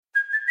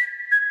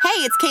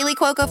Hey, it's Kaylee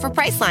Cuoco for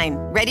Priceline.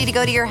 Ready to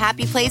go to your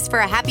happy place for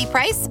a happy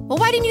price? Well,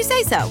 why didn't you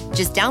say so?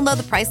 Just download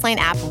the Priceline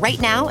app right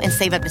now and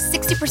save up to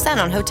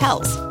 60% on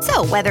hotels.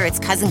 So whether it's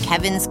Cousin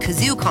Kevin's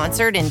Kazoo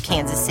Concert in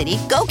Kansas City,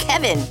 go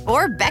Kevin,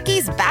 or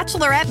Becky's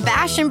Bachelorette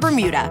Bash in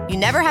Bermuda, you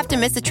never have to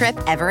miss a trip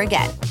ever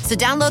again. So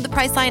download the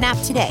Priceline app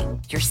today.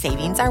 Your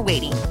savings are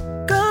waiting.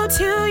 Go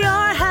to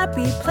your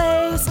happy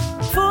place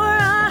for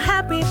a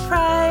happy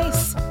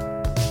price.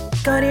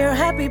 Go to your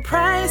happy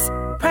price,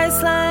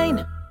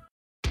 Priceline.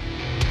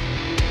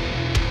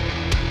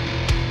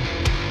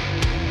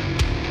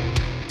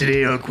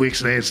 Today on Quick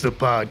Slants, the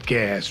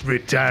podcast,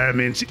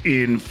 retirements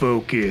in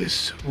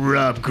focus.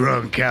 Rob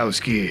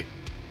Gronkowski,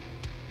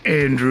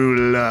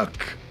 Andrew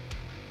Luck,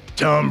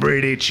 Tom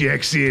Brady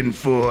checks in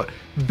for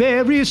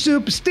very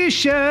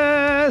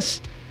superstitious,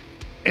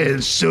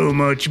 and so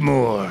much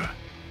more.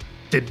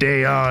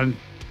 Today on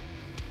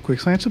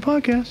Quick Slants, the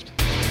podcast.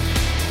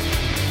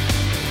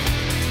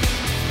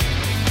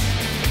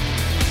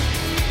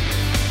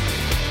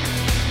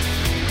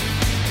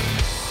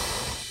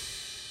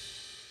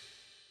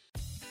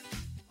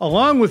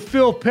 Along with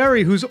Phil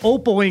Perry, who's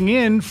opaling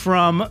in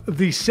from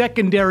the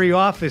secondary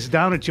office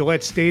down at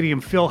Gillette Stadium.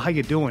 Phil, how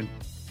you doing?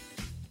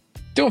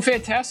 Doing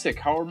fantastic.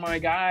 How are my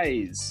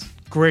guys?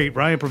 Great.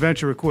 Ryan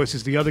Preventure, of course,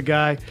 is the other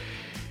guy.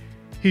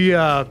 He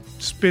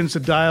spins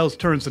the dials,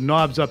 turns the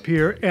knobs up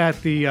here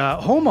at the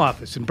home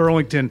office in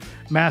Burlington,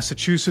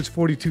 Massachusetts,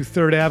 42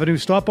 3rd Avenue.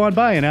 Stop on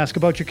by and ask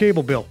about your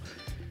cable bill.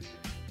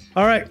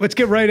 All right, let's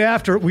get right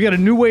after it. We got a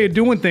new way of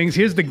doing things.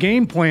 Here's the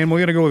game plan. We're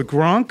going to go with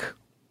Gronk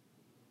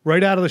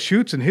right out of the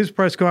chutes in his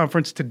press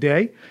conference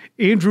today.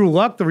 Andrew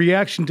Luck, the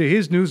reaction to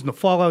his news and the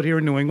fallout here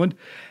in New England.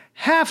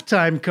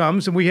 Halftime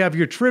comes, and we have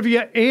your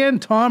trivia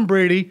and Tom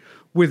Brady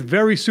with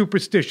very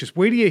superstitious.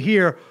 Wait till you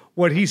hear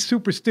what he's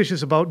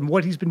superstitious about and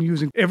what he's been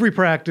using every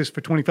practice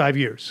for 25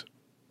 years.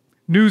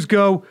 News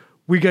go,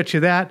 we got you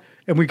that,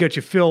 and we got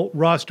you Phil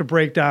roster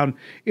breakdown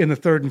in the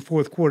third and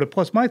fourth quarter,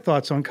 plus my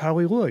thoughts on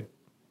Carly Lloyd,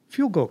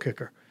 field goal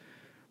kicker.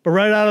 But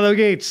right out of the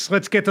gates,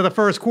 let's get to the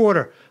first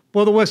quarter.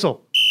 Blow the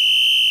whistle.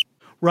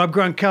 Rob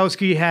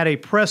Gronkowski had a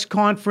press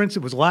conference.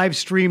 It was live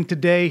streamed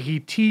today. He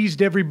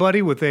teased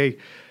everybody with a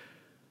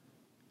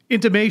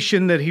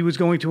intimation that he was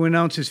going to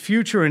announce his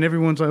future, and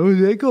everyone's like, oh, is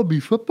that going to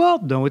be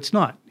football? No, it's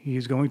not. He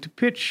is going to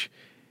pitch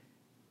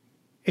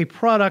a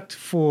product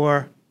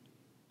for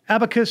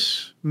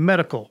Abacus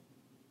Medical,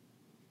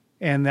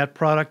 and that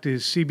product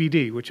is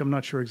CBD, which I'm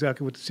not sure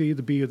exactly what the C,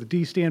 the B, or the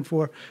D stand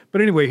for. But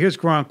anyway, here's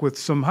Gronk with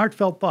some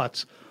heartfelt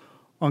thoughts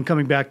on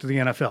coming back to the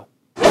NFL.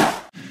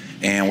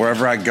 And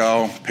wherever I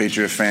go,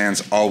 Patriot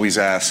fans always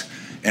ask,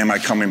 am I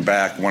coming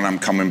back? When I'm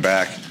coming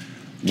back?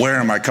 Where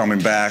am I coming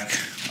back?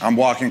 I'm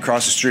walking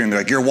across the street and they're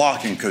like, you're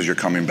walking because you're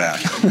coming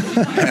back.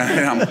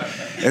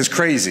 It's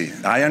crazy.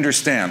 I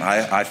understand.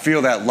 I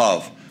feel that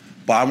love.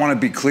 But I want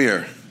to be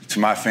clear to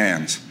my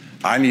fans.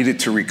 I needed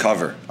to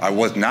recover. I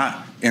was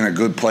not in a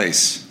good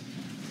place.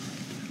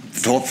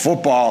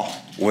 Football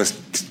was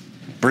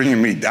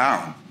bringing me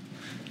down.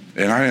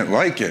 And I didn't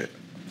like it.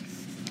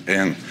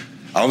 And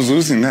I was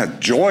losing that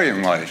joy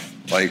in life,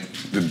 like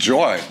the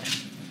joy.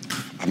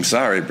 I'm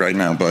sorry right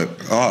now, but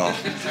I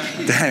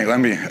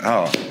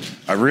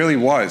really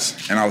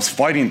was, and I was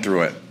fighting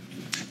through it.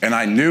 And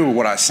I knew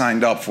what I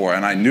signed up for,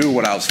 and I knew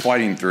what I was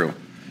fighting through.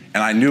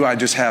 And I knew I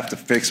just have to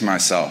fix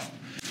myself.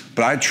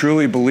 But I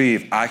truly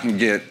believe I can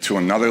get to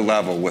another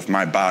level with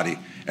my body,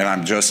 and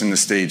I'm just in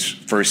the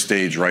first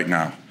stage right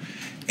now.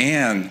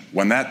 And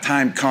when that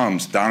time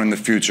comes down in the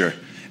future,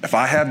 if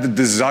I have the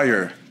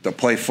desire to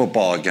play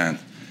football again,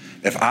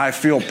 if I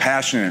feel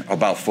passionate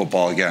about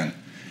football again,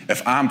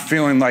 if I'm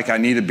feeling like I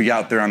need to be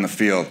out there on the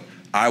field,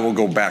 I will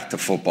go back to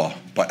football.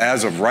 But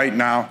as of right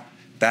now,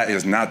 that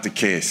is not the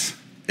case.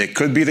 It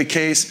could be the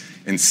case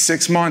in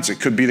 6 months. It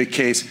could be the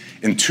case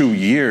in 2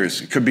 years.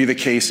 It could be the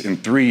case in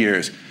 3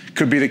 years. It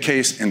could be the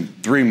case in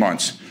 3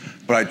 months.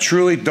 But I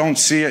truly don't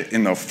see it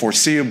in the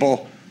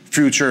foreseeable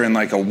future in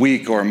like a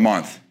week or a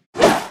month.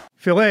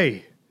 Phil,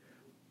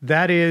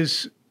 that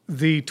is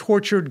the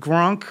tortured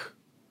Gronk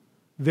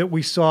that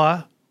we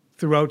saw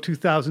throughout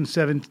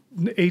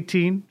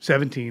 2017,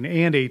 17,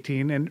 and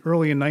 18, and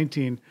early in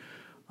 19,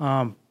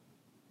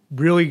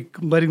 really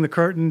letting the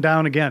curtain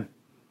down again.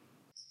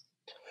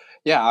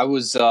 Yeah, I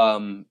was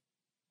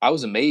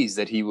amazed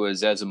that he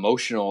was as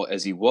emotional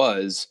as he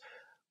was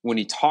when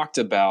he talked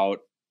about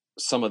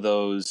some of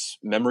those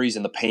memories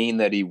and the pain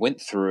that he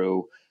went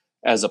through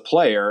as a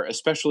player,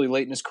 especially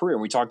late in his career.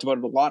 And we talked about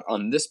it a lot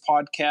on this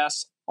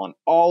podcast, on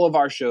all of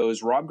our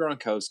shows. Rob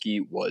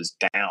Gronkowski was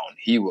down.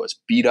 He was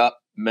beat up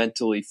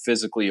mentally,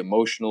 physically,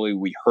 emotionally.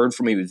 We heard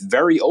from him. He was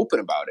very open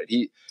about it.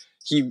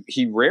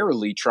 He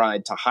rarely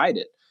tried to hide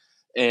it.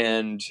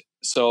 And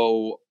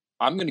so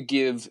I'm going to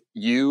give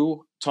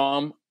you,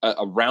 Tom,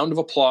 a round of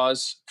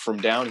applause from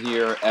down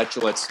here at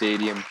Gillette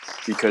Stadium,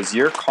 because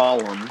your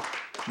column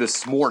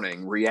this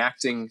morning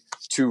reacting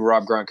to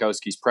Rob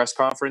Gronkowski's press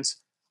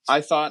conference, I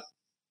thought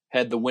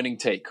had the winning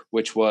take,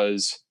 which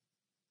was,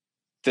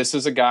 this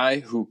is a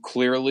guy who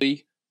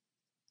clearly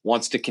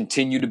wants to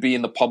continue to be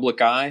in the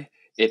public eye.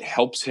 it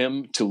helps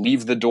him to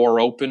leave the door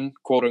open,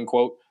 quote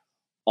unquote,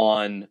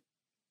 on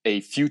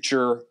a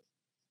future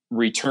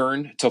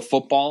return to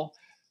football.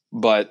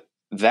 But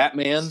that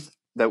man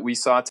that we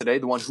saw today,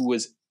 the one who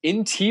was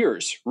in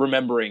tears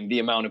remembering the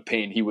amount of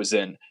pain he was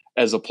in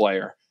as a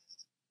player,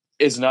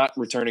 is not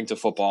returning to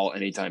football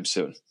anytime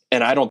soon.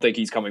 And I don't think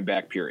he's coming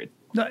back, period.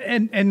 No,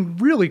 and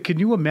really, can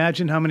you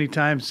imagine how many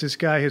times this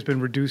guy has been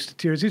reduced to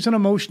tears? He's an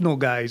emotional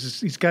guy.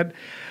 He's got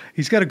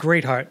a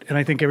great heart, and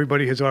I think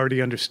everybody has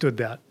already understood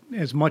that.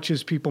 As much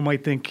as people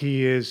might think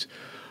he is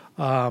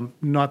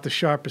not the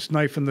sharpest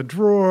knife in the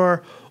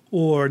drawer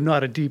or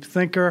not a deep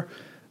thinker,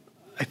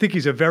 I think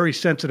he's a very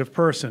sensitive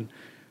person.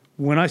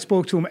 When I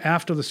spoke to him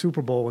after the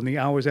Super Bowl, in the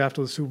hours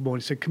after the Super Bowl,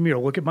 he said, "Come here,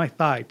 look at my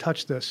thigh,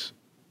 touch this."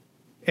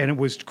 And it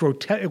was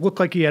grotesque. It looked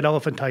like he had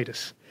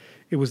elephantitis.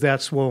 It was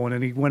that swollen.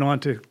 And he went on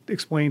to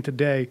explain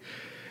today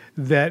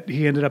that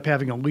he ended up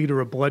having a liter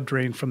of blood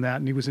drain from that,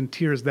 and he was in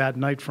tears that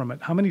night from it.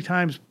 How many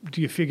times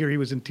do you figure he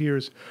was in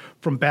tears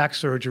from back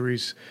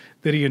surgeries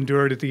that he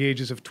endured at the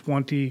ages of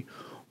 20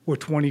 or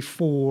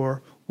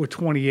 24 or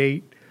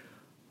 28?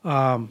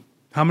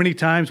 How many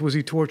times was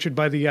he tortured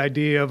by the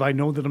idea of, I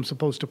know that I'm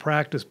supposed to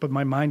practice, but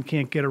my mind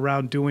can't get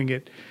around doing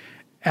it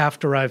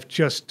after I've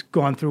just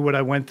gone through what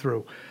I went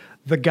through?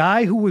 The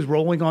guy who was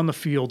rolling on the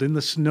field in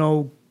the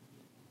snow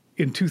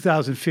in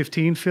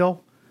 2015,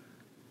 Phil,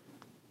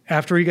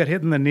 after he got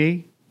hit in the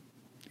knee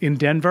in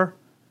Denver,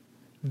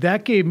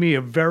 that gave me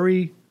a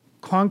very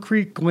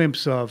concrete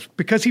glimpse of,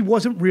 because he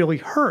wasn't really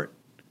hurt,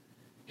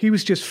 he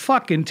was just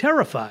fucking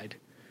terrified.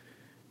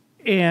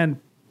 And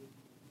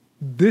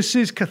this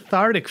is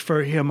cathartic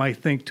for him, I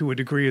think, to a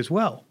degree as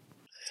well.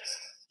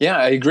 Yeah,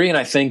 I agree. And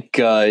I think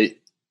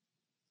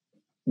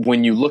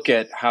when you look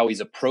at how he's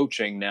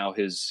approaching now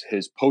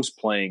his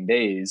post-playing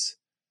days,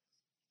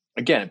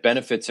 again, it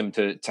benefits him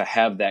to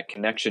have that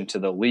connection to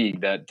the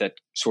league that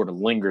sort of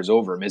lingers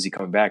over him. Is he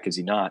coming back? Is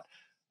he not?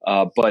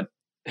 But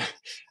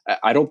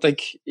I don't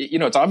think,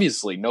 it's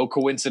obviously no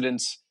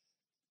coincidence.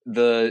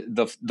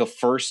 The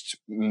first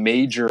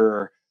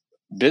major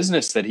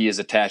business that he has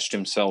attached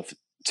himself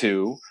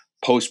to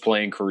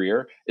post-playing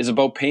career is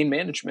about pain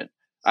management.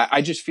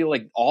 I just feel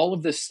like all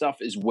of this stuff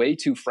is way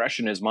too fresh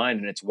in his mind,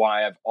 and it's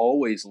why I've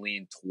always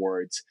leaned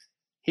towards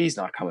he's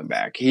not coming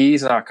back.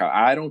 He's not coming.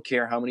 I don't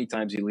care how many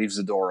times he leaves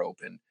the door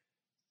open.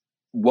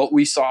 What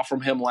we saw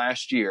from him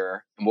last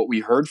year and what we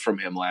heard from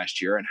him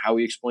last year and how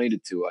he explained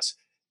it to us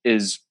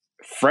is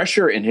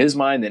fresher in his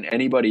mind than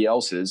anybody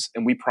else's,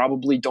 and we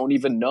probably don't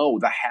even know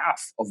the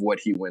half of what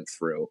he went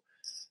through.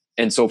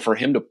 And so for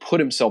him to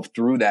put himself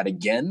through that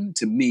again,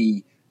 to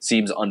me,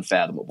 seems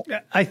unfathomable.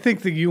 I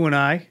think that you and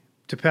I,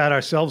 to pat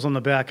ourselves on the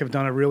back, have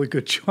done a really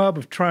good job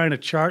of trying to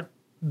chart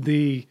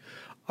the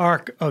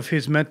arc of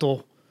his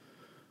mental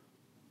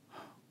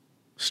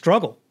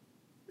struggle.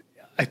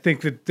 I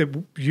think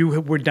that you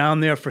were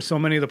down there for so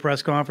many of the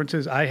press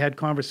conferences. I had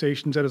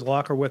conversations at his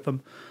locker with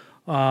him.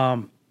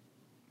 I've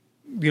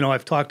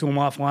talked to him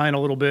offline a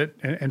little bit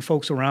and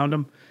folks around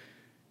him.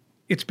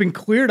 It's been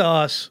clear to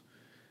us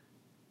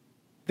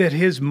that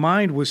his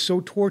mind was so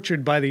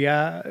tortured by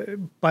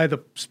the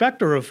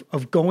specter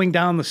of going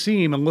down the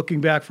seam and looking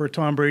back for a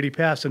Tom Brady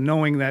pass and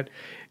knowing that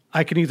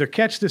I can either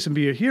catch this and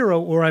be a hero,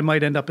 or I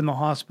might end up in the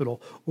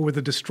hospital, or with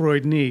a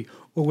destroyed knee,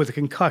 or with a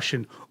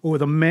concussion, or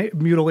with a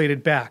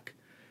mutilated back.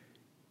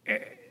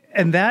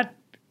 And that,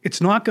 it's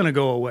not going to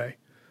go away.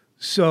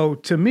 So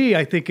to me,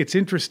 I think it's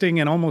interesting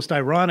and almost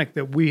ironic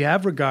that we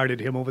have regarded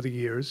him over the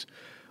years,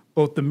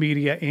 both the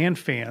media and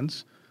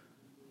fans,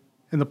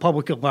 and the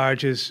public at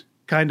large, as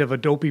kind of a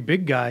dopey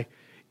big guy,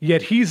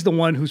 yet he's the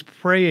one who's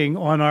preying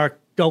on our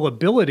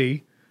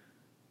gullibility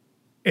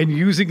and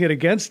using it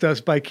against us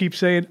by keep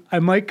saying, I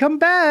might come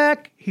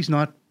back. He's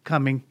not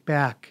coming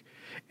back.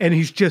 And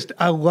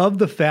I love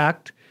the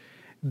fact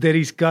that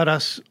he's got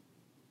us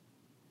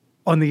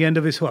on the end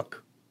of his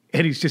hook,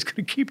 and he's just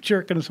going to keep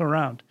jerking us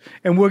around.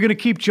 And we're going to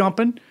keep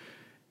jumping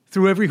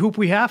through every hoop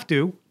we have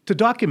to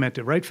document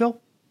it. Right,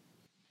 Phil?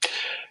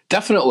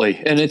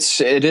 Definitely. And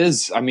it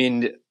is, I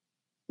mean,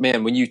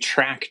 man, when you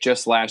track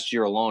just last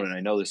year alone, and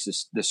I know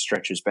this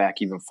stretches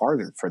back even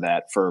farther for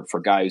that, for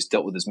a guy who's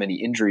dealt with as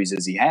many injuries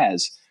as he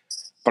has.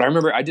 But I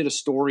remember I did a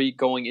story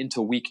going into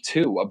week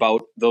 2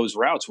 about those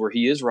routes where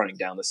he is running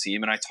down the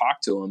seam. And I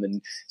talked to him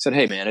and said,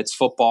 hey, man, it's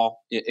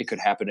football. It could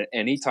happen at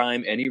any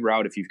time, any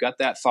route. If you've got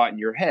that thought in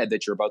your head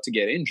that you're about to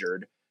get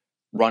injured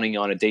running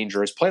on a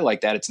dangerous play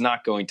like that, it's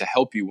not going to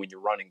help you when you're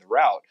running the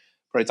route.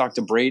 But I talked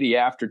to Brady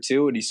after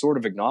too, and he sort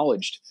of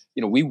acknowledged,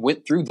 we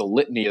went through the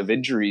litany of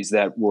injuries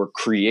that were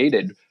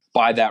created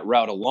by that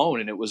route alone.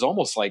 And it was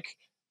almost like,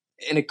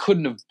 and it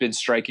couldn't have been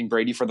striking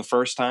Brady for the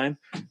first time.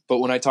 But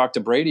when I talked to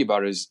Brady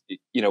about it,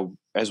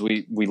 as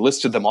we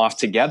listed them off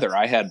together,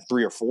 I had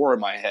 3 or 4 in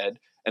my head.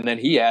 And then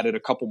he added a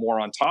couple more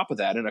on top of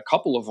that. And a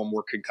couple of them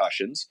were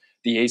concussions,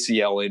 the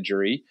ACL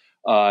injury,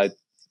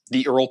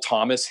 the Earl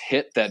Thomas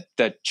hit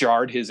that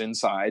jarred his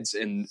insides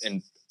and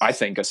I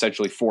think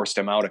essentially forced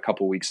him out a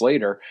couple weeks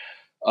later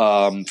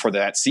for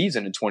that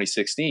season in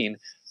 2016.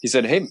 He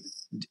said, hey,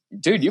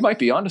 dude, you might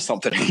be onto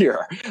something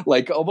here.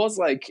 Like almost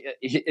like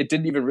it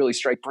didn't even really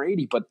strike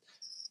Brady, but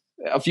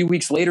a few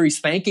weeks later, he's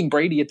thanking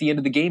Brady at the end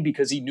of the game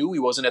because he knew he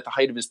wasn't at the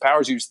height of his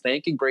powers. He was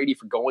thanking Brady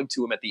for going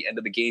to him at the end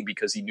of the game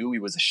because he knew he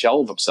was a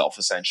shell of himself,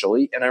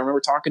 essentially. And I remember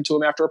talking to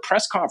him after a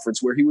press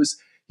conference where he was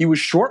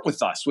short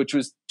with us, which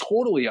was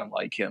totally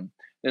unlike him.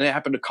 And it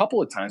happened a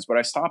couple of times, but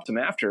I stopped him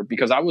after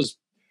because I was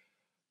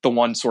the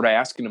one sort of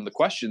asking him the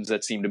questions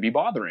that seemed to be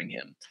bothering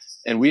him.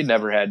 And we had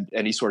never had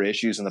any sort of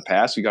issues in the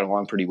past. We got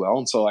along pretty well.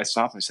 And so I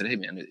stopped and I said, hey,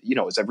 man,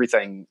 is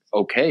everything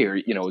okay? Or,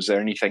 is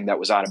there anything that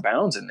was out of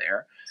bounds in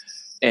there?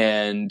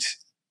 And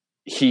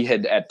he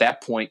had at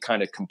that point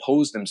kind of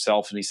composed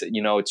himself and he said,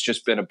 it's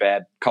just been a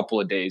bad couple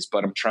of days,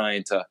 but I'm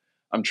trying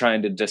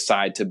to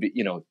decide to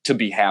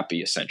be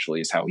happy,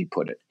 essentially is how he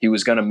put it. He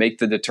was going to make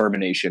the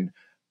determination,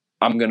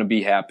 I'm going to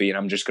be happy and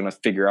I'm just going to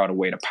figure out a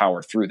way to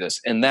power through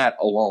this. And that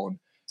alone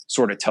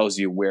sort of tells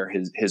you where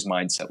his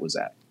mindset was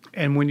at.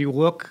 And when you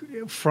look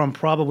from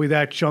probably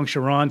that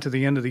juncture on to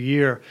the end of the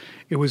year,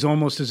 it was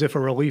almost as if a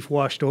relief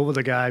washed over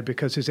the guy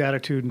because his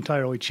attitude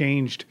entirely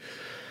changed.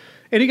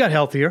 And he got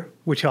healthier,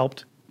 which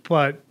helped,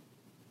 but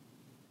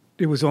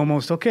it was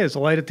almost, okay, there's a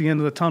light at the end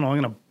of the tunnel. I'm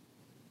going to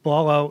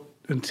ball out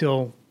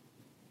until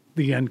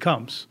the end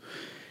comes.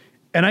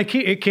 And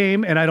it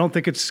came, and I don't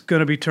think it's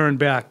going to be turned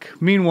back.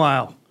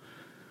 Meanwhile,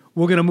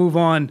 we're going to move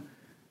on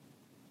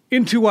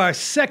into our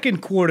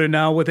second quarter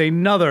now with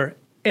another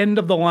end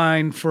of the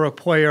line for a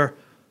player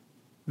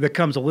that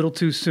comes a little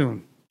too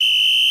soon.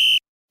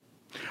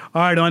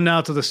 All right, on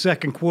now to the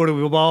second quarter.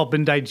 We've all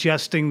been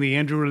digesting the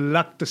Andrew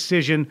Luck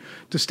decision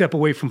to step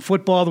away from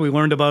football that we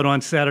learned about on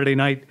Saturday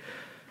night.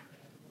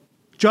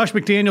 Josh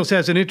McDaniels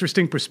has an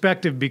interesting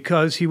perspective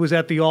because he was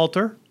at the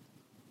altar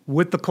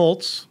with the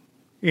Colts,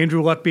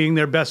 Andrew Luck being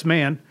their best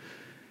man,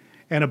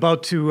 and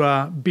about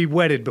to be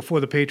wedded before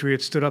the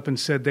Patriots stood up and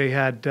said they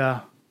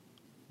had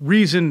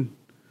reason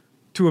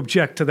to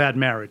object to that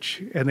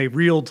marriage. And they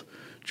reeled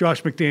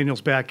Josh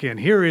McDaniels back in.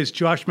 Here is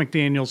Josh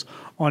McDaniels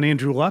on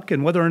Andrew Luck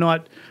and whether or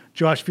not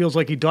Josh feels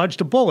like he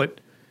dodged a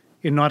bullet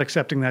in not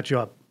accepting that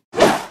job.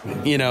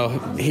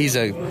 He's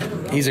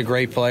a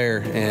great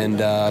player,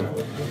 and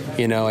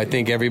I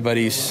think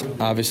everybody's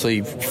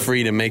obviously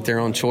free to make their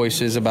own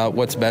choices about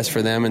what's best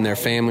for them and their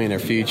family and their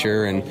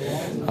future, and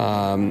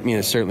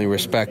certainly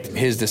respect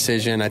his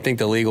decision. I think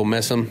the league will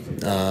miss him.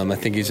 I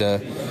think he's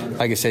a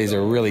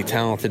really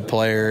talented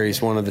player.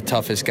 He's one of the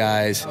toughest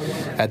guys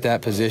at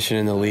that position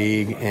in the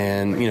league,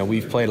 and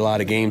we've played a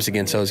lot of games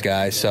against those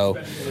guys. So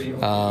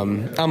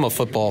I'm a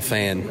football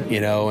fan,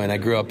 and I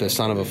grew up the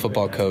son of a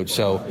football coach.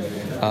 So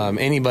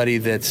anybody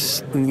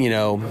that's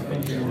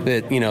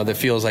that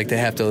feels like they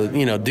have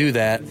to do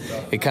that,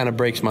 it kind of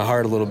breaks my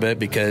heart a little bit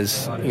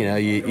because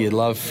you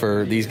love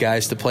for these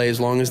guys to play as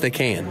long as they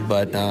can,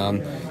 but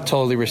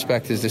totally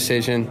respect his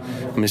decision.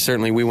 I mean,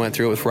 certainly we went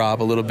through it with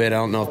Rob a little bit. I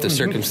don't know if the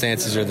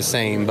circumstances are the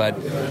same, but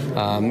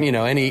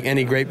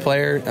any great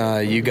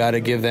player, you got to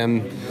give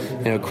them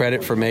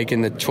credit for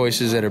making the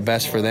choices that are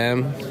best for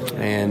them.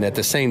 And at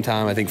the same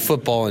time, I think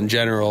football in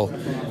general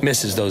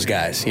misses those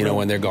guys,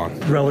 when they're gone.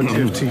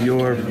 Relative to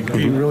your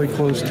being really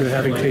close to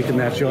having taken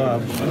that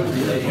job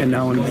and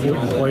now an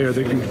important player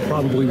that you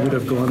probably would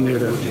have gone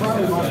there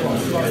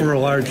for a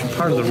large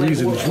part of the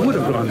reasons you would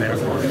have gone there.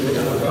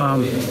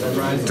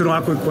 It's an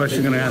awkward question,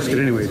 I'm going to ask it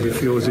anyway. Do you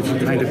feel as if you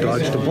kind of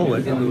dodged a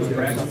bullet?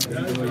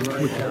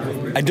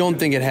 I don't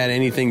think it had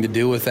anything to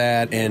do with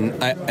that.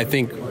 And I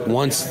think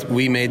once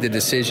we made the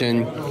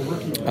decision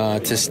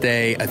to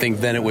stay, I think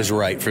then it was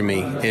right for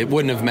me. It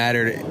wouldn't have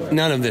mattered.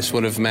 None of this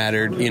would have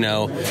mattered,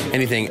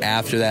 anything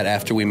after that,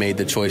 after we made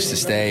the choice to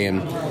stay.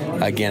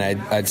 And again,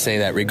 I'd say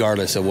that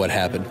regardless of what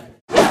happened.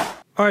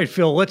 All right,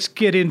 Phil, let's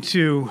get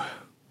into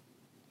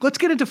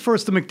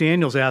first the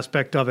McDaniels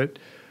aspect of it,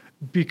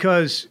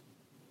 because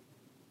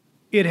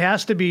it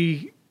has to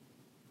be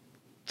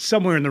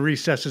somewhere in the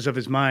recesses of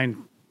his mind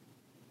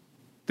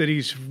that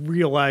he's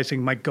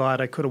realizing, my God,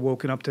 I could have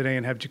woken up today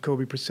and have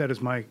Jacoby Brissett as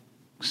my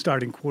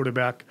starting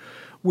quarterback,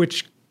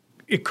 which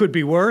it could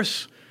be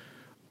worse,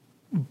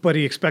 but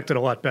he expected a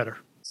lot better.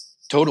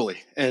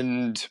 Totally.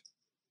 And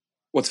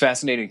what's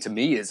fascinating to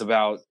me is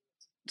about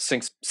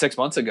six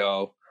months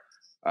ago,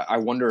 I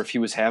wonder if he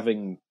was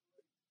having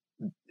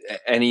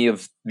any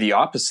of the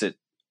opposite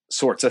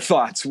sorts of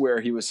thoughts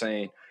where he was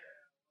saying,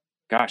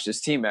 gosh,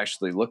 this team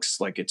actually looks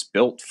like it's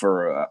built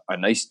for a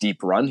nice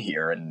deep run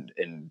here.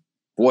 And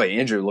boy,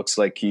 Andrew looks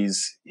like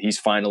he's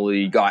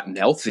finally gotten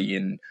healthy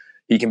and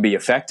he can be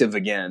effective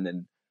again.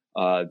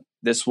 And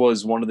this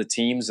was one of the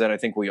teams that I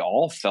think we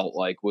all felt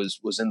like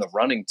was in the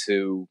running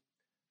to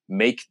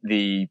make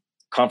the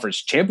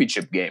conference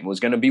championship game. It was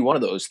going to be one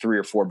of those 3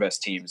 or 4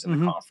 best teams in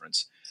the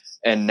conference.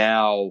 And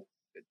now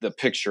the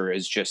picture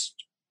is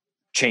just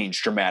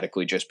changed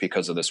dramatically just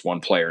because of this one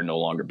player no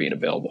longer being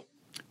available.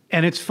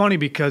 And it's funny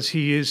because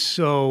he is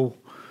so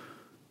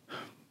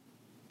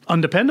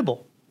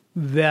undependable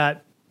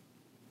that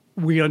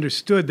we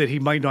understood that he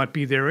might not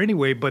be there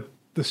anyway, but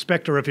the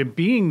specter of him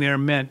being there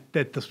meant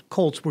that the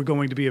Colts were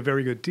going to be a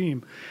very good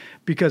team,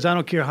 because I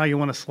don't care how you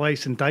want to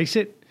slice and dice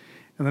it.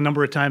 and the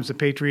number of times the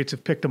Patriots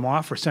have picked him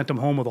off or sent him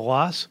home with a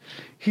loss,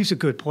 he's a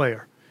good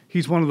player.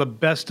 He's one of the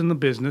best in the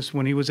business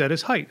when he was at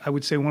his height. I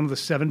would say one of the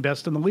 7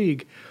 best in the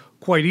league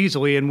quite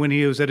easily, and when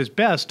he was at his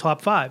best,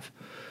 top 5.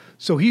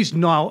 So he's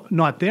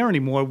not there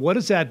anymore. What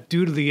does that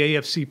do to the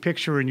AFC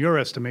picture in your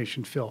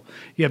estimation, Phil?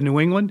 You have New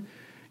England,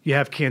 you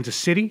have Kansas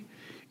City.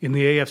 In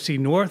the AFC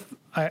North,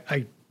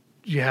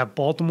 you have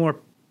Baltimore,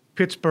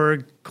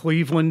 Pittsburgh,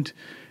 Cleveland,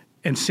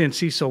 and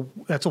Cincy, so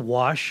that's a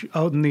wash.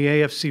 Out in the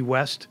AFC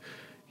West,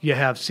 you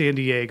have San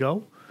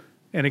Diego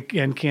and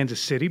again Kansas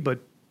City, but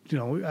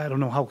I don't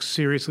know how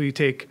seriously you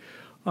take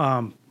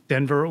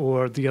Denver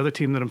or the other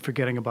team that I'm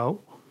forgetting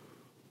about.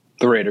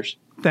 The Raiders.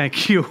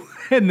 Thank you.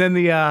 And then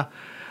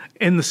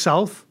in the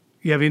South,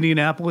 you have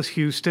Indianapolis,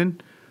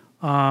 Houston,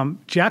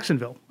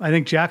 Jacksonville. I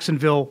think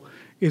Jacksonville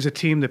is a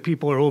team that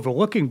people are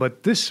overlooking,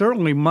 but this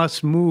certainly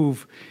must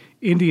move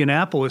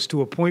Indianapolis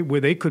to a point where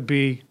they could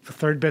be the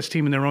 3rd best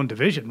team in their own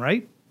division,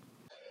 right?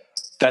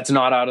 That's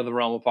not out of the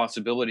realm of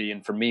possibility.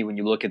 And for me, when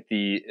you look at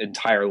the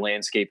entire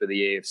landscape of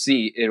the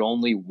AFC, it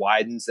only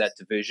widens that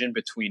division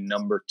between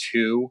number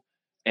 2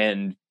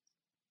 and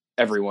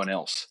everyone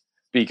else.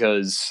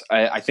 Because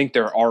I think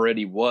there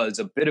already was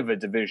a bit of a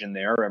division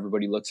there.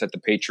 Everybody looks at the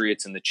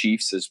Patriots and the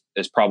Chiefs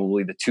as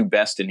probably the 2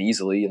 best and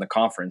easily in the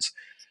conference.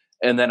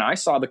 And then I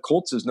saw the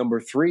Colts as number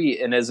 3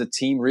 and as a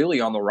team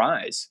really on the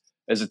rise,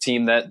 as a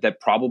team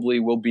that probably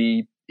will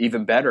be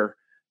even better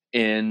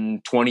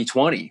in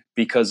 2020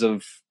 because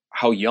of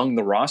how young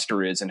the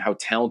roster is and how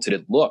talented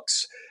it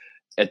looks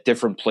at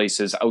different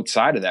places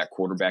outside of that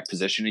quarterback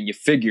position. And you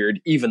figured,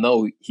 even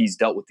though he's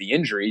dealt with the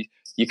injury,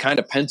 you kind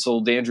of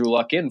penciled Andrew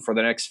Luck in for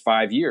the next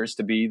 5 years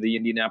to be the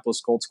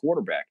Indianapolis Colts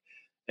quarterback.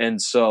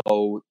 And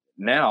so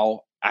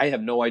now I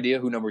have no idea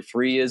who number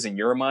 3 is in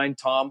your mind,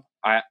 Tom.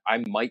 I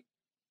might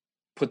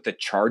put the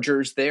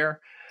Chargers there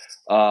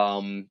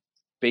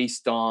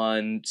based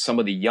on some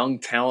of the young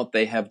talent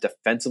they have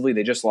defensively.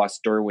 They just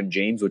lost Derwin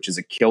James, which is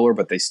a killer,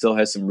 but they still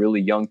have some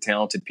really young,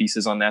 talented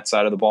pieces on that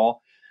side of the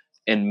ball.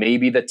 And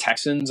maybe the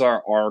Texans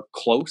are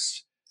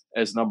close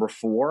as number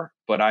 4,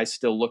 but I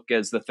still look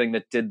as the thing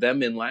that did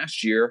them in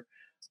last year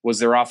was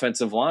their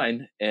offensive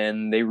line,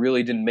 and they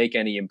really didn't make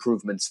any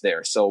improvements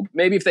there. So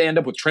maybe if they end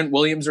up with Trent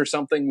Williams or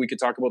something, we could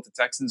talk about the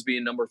Texans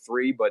being number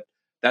 3, but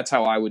that's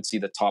how I would see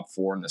the top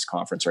 4 in this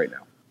conference right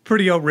now.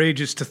 Pretty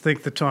outrageous to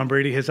think that Tom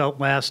Brady has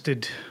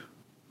outlasted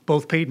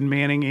both Peyton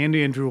Manning and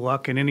Andrew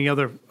Luck and any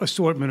other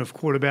assortment of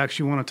quarterbacks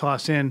you want to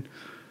toss in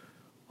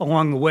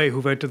along the way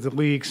who've entered the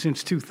league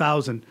since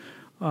 2000.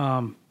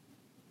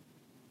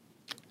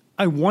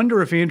 I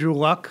wonder if Andrew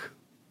Luck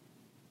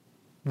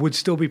would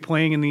still be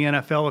playing in the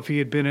NFL if he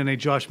had been in a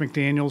Josh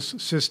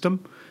McDaniels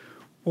system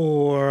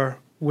or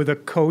with a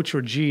coach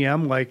or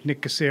GM like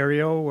Nick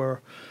Caserio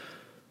or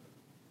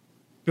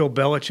Bill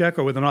Belichick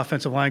or with an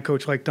offensive line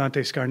coach like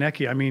Dante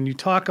Scarnecchia. I mean, you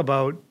talk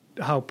about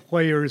how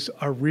players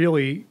are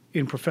really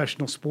in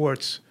professional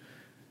sports.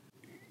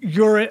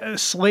 You're a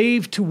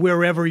slave to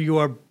wherever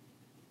you're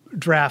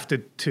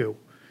drafted to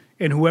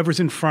and whoever's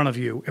in front of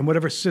you and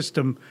whatever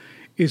system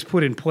is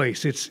put in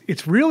place.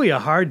 It's really a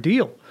hard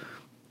deal.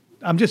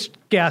 I'm just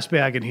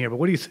gas-bagging here, but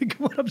what do you think of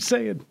what I'm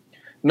saying?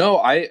 No,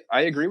 I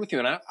agree with you.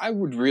 And I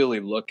would really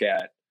look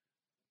at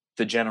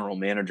the general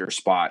manager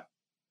spot,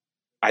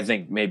 I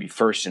think maybe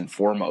first and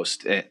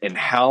foremost, and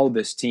how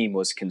this team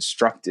was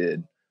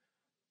constructed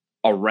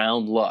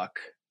around Luck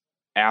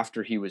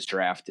after he was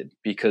drafted,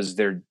 because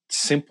there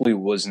simply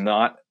was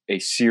not a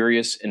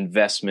serious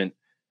investment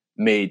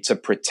made to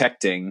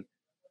protecting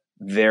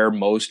their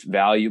most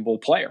valuable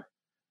player.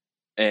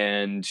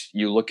 And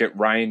you look at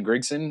Ryan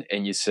Grigson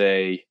and you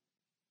say,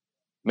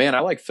 man, I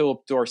like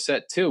Philip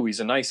Dorsett too. He's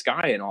a nice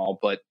guy and all,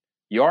 but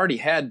you already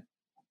had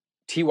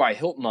T.Y.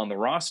 Hilton on the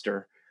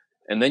roster.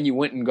 And then you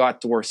went and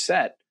got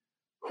Dorsett,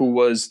 who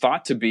was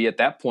thought to be at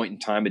that point in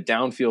time a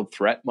downfield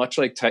threat, much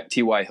like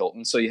T.Y.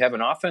 Hilton. So you have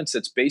an offense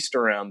that's based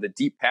around the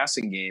deep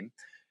passing game,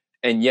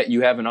 and yet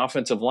you have an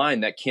offensive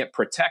line that can't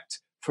protect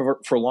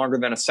for longer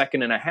than a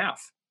second and a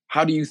half.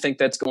 How do you think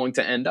that's going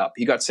to end up?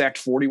 He got sacked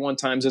 41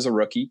 times as a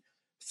rookie,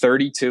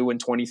 32 in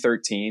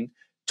 2013,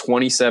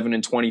 27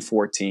 in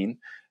 2014.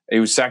 He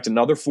was sacked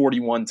another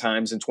 41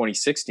 times in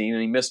 2016,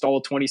 and he missed all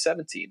of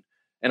 2017.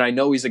 And I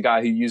know he's a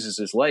guy who uses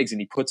his legs and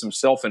he puts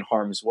himself in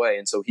harm's way.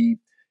 And so he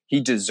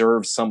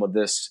deserves some of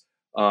this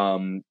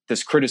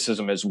this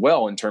criticism as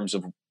well in terms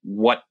of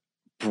what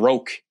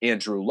broke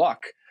Andrew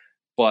Luck.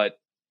 But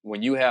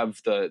when you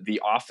have the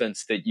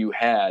offense that you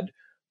had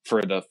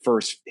for the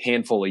first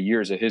handful of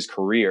years of his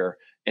career,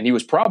 and he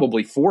was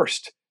probably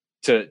forced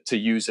to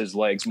use his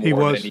legs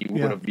more than he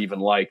would have even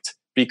liked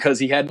because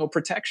he had no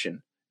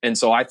protection. And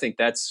so I think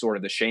that's sort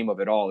of the shame of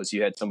it all, is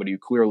you had somebody who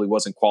clearly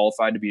wasn't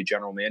qualified to be a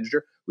general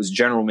manager, was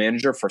general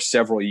manager for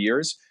several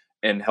years,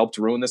 and helped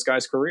ruin this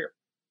guy's career.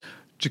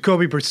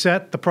 Jacoby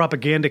Brissett, the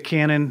propaganda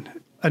cannon,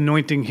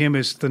 anointing him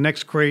as the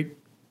next great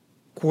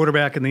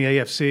quarterback in the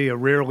AFC, a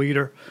rare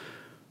leader,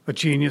 a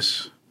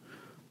genius,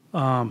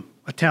 a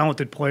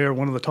talented player,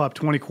 one of the top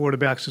 20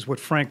 quarterbacks is what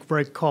Frank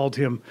Reich called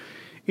him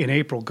in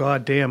April.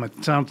 God damn,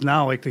 it sounds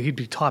now like he'd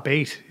be top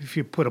 8 if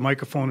you put a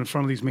microphone in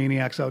front of these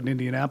maniacs out in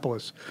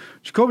Indianapolis.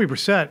 Jacoby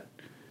Brissett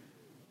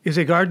is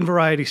a garden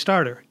variety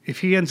starter. If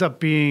he ends up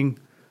being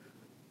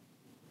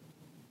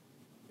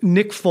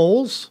Nick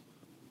Foles,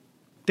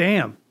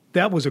 damn,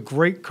 that was a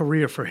great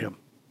career for him.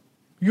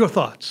 Your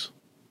thoughts?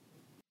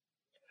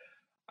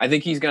 I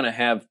think he's going to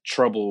have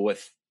trouble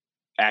with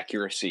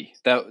accuracy.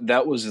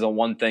 That was the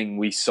one thing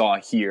we saw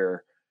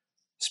here,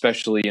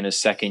 especially in his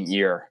second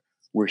year,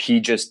 where he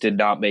just did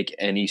not make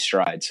any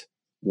strides,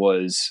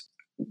 was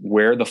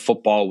where the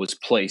football was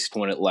placed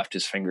when it left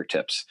his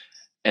fingertips.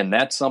 And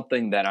that's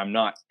something that I'm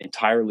not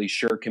entirely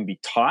sure can be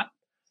taught.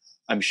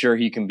 I'm sure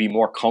he can be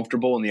more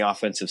comfortable in the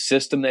offensive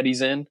system that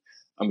he's in.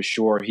 I'm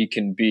sure he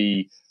can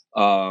be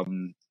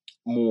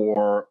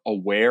more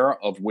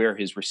aware of where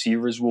his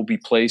receivers will be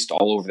placed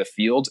all over the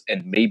field,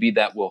 and maybe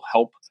that will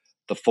help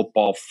the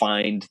football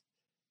find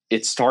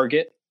its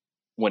target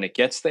when it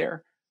gets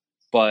there.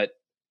 But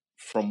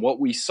from what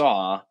we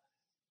saw,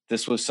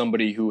 this was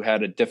somebody who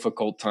had a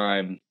difficult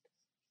time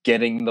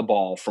getting the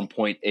ball from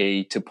point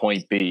A to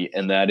point B,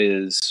 and that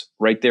is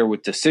right there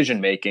with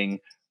decision-making,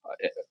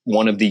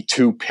 one of the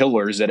 2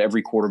 pillars that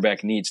every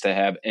quarterback needs to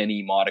have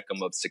any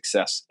modicum of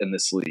success in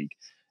this league.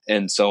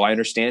 And so I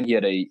understand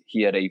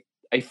he had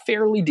a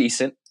fairly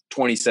decent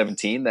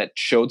 2017 that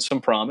showed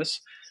some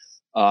promise,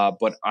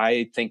 but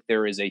I think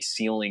there is a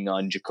ceiling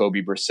on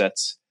Jacoby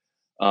Brissett's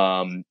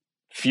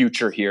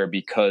future here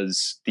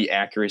because the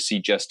accuracy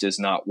just is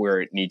not where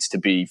it needs to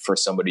be for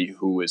somebody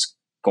who is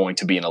going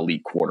to be an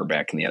elite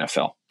quarterback in the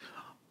NFL.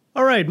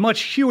 All right,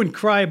 much hue and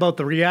cry about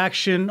the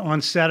reaction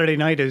on Saturday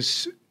night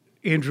as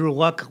Andrew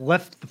Luck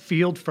left the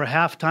field for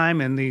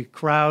halftime, and the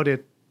crowd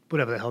at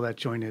whatever the hell that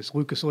joint is,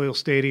 Lucas Oil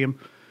Stadium,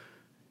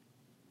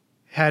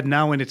 had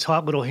now in its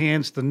hot little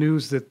hands the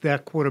news that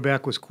that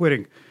quarterback was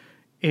quitting.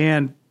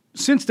 And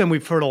since then,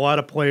 we've heard a lot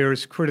of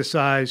players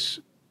criticize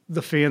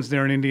the fans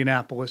there in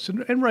Indianapolis,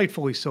 and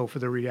rightfully so for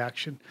the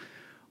reaction.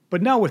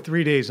 But now we're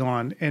 3 days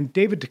on, and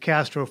David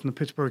DeCastro from the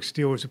Pittsburgh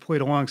Steelers, who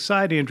played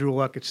alongside Andrew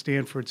Luck at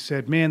Stanford,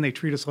 said, man, they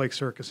treat us like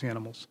circus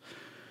animals.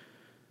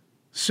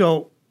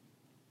 So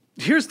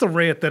here's the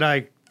rant that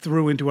I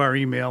threw into our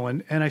email,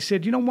 and I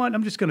said, you know what?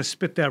 I'm just going to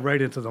spit that right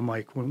into the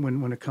mic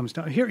when it comes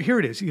down. Here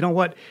it is. You know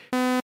what?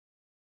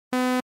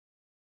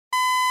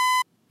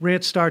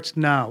 Rant starts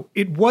now.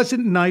 It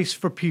wasn't nice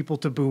for people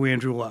to boo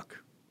Andrew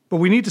Luck, but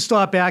we need to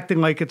stop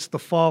acting like it's the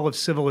fall of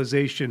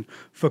civilization,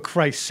 for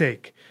Christ's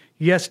sake.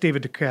 Yes,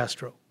 David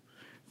DeCastro.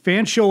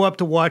 Fans show up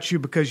to watch you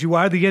because you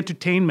are the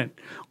entertainment,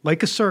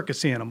 like a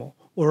circus animal,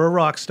 or a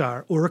rock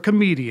star, or a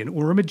comedian,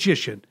 or a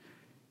magician.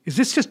 Is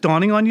this just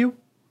dawning on you?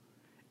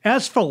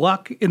 As for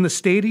Luck in the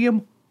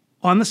stadium,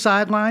 on the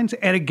sidelines,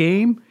 at a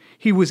game,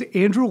 he was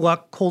Andrew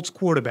Luck, Colts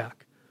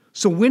quarterback.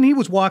 So when he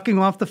was walking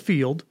off the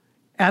field,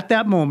 at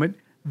that moment,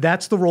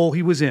 that's the role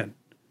he was in.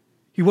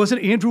 He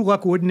wasn't Andrew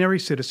Luck, ordinary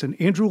citizen.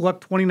 Andrew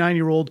Luck,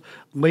 29-year-old,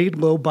 laid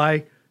low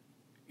by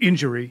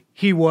injury.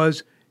 He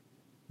was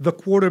the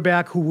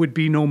quarterback who would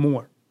be no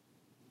more.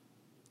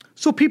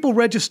 So people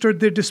registered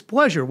their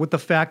displeasure with the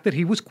fact that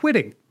he was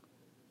quitting.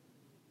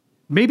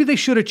 Maybe they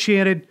should have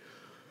chanted,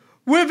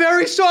 "We're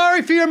very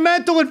sorry for your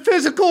mental and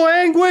physical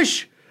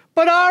anguish,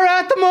 but are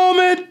at the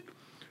moment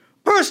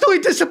personally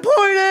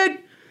disappointed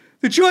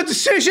that your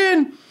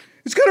decision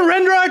is going to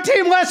render our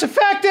team less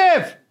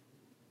effective."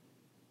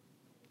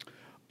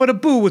 But a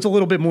boo was a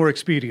little bit more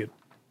expedient.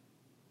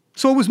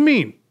 So it was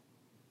mean.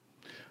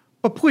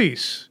 But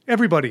please,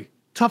 everybody,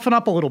 toughen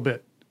up a little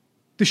bit.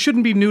 This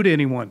shouldn't be new to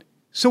anyone.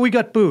 So we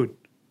got booed.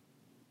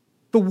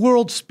 The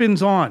world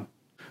spins on.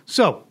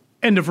 So,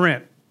 end of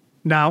rant.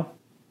 Now,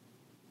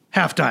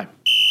 halftime.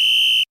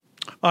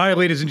 All right,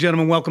 ladies and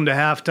gentlemen, welcome to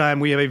halftime.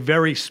 We have a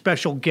very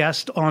special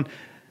guest on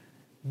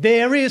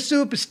Very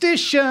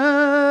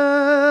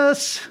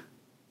Superstitious.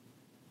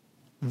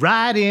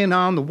 Right in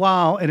on the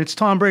wall, and it's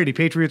Tom Brady,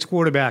 Patriots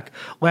quarterback.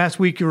 Last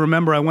week, you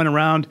remember, I went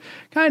around,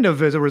 kind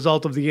of as a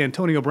result of the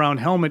Antonio Brown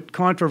helmet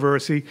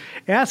controversy,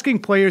 asking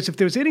players if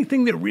there's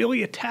anything they're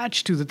really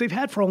attached to that they've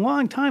had for a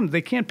long time that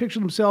they can't picture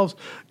themselves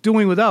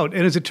doing without.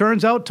 And as it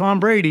turns out, Tom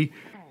Brady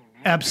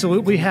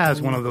absolutely has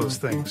one of those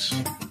things.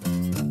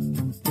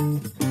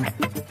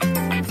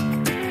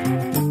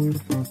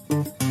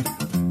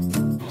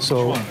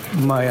 So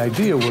my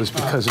idea was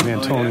because of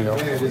Antonio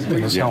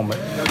and his helmet.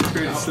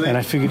 And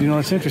I figured,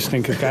 it's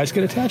interesting because guys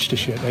get attached to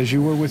shit, as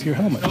you were with your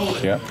helmet.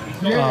 Yeah.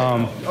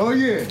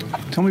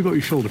 Tell me about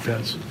your shoulder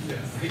pads.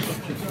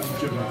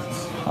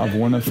 I've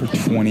worn them for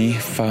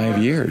 25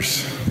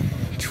 years.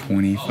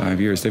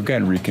 25 years. They've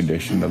gotten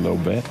reconditioned a little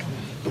bit.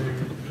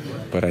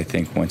 But I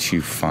think once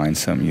you find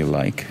something you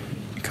like,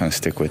 you kind of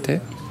stick with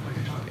it.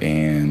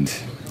 And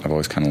I've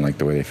always kind of liked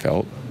the way they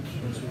felt,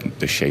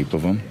 the shape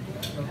of them.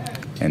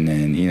 And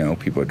then,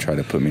 people would try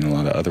to put me in a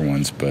lot of other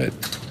ones, but,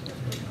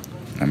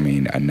 I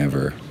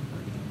never...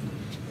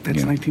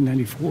 That's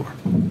 1994.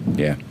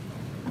 Yeah.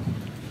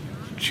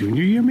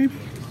 Junior year, maybe?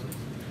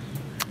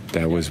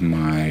 That was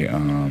my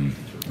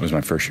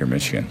first year in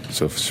Michigan,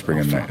 so spring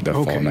of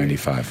fall of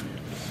 95.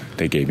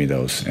 they gave me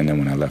those. And then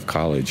when I left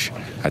college,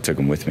 I took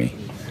them with me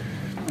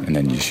and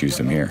then just used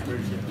them here.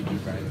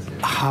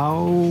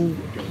 How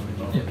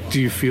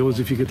do you feel as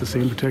if you get the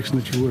same protection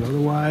that you would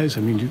otherwise? I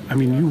mean,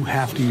 you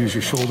have to use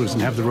your shoulders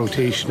and have the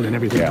rotation and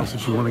everything else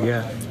that you want to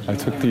get. I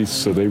took these,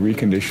 so they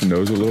recondition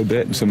those a little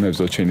bit, and sometimes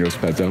they'll change those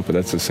pads out, but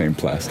that's the same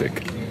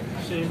plastic.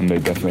 And they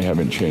definitely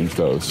haven't changed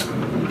those.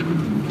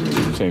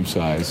 Same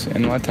size.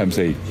 And a lot of times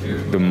the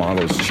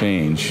models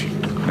change.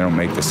 They don't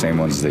make the same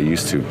ones as they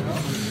used to.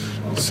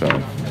 So.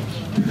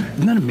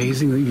 Isn't that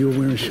amazing that you're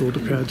wearing shoulder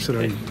pads that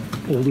are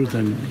older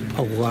than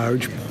a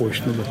large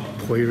portion of the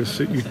players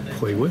that you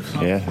play with?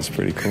 Yeah, that's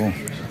pretty cool.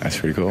 I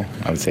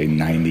would say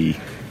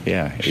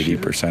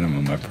 80% of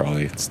them are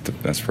probably,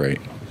 that's right.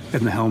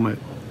 And the helmet,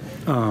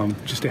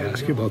 just to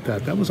ask you about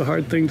that. That was a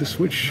hard thing to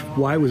switch.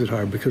 Why was it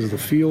hard? Because of the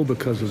feel,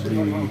 because of the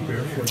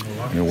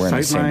You're wearing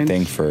the same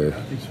thing for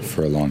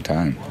a long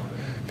time.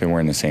 Been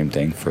wearing the same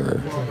thing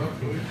for,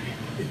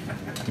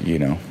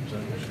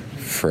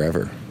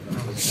 forever.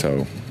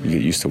 So you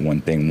get used to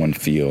one thing, one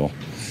feel.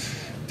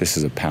 This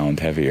is a pound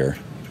heavier.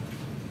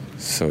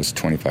 So it's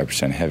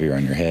 25% heavier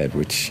on your head,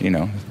 which,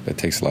 that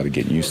takes a lot of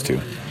getting used to.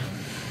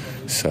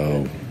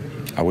 So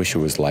I wish it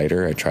was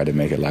lighter. I tried to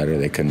make it lighter.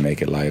 They couldn't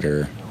make it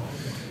lighter,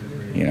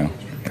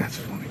 That's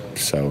funny.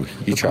 So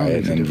you try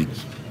it, and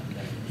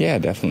yeah,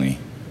 definitely.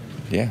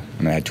 Yeah.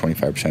 I add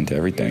 25% to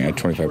everything. I add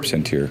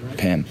 25% to your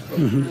pen.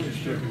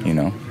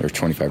 Mm-hmm. There's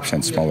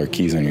 25% smaller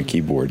keys on your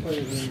keyboard.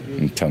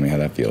 And tell me how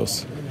that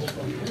feels.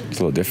 It's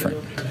a little different.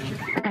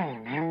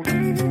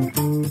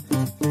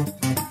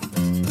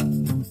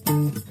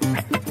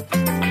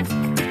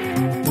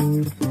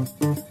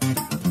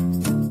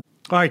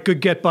 All right, good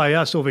get by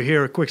us over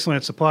here at Quick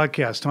Slants, the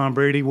podcast. Tom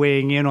Brady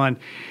weighing in on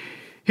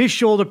his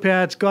shoulder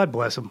pads. God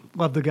bless him.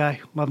 Love the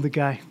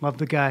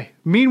guy.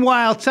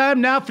 Meanwhile,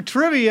 time now for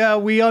trivia.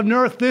 We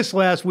unearthed this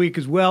last week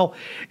as well.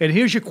 And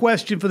here's your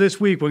question for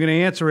this week. We're going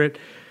to answer it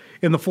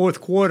in the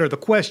fourth quarter. The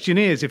question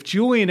is, if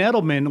Julian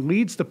Edelman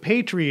leads the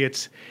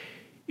Patriots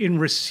in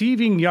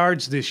receiving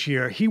yards this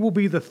year, he will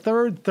be the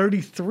third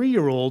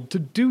 33-year-old to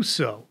do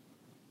so.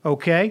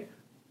 Okay?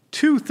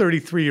 2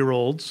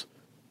 33-year-olds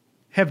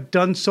have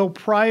done so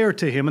prior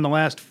to him in the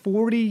last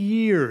 40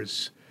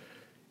 years.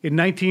 In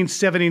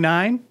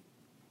 1979,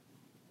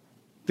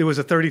 there was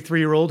a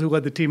 33-year-old who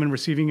led the team in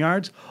receiving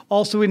yards.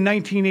 Also in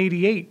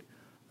 1988,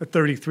 a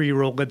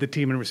 33-year-old led the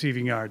team in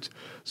receiving yards.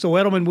 So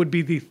Edelman would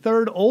be the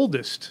third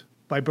oldest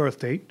by birth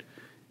date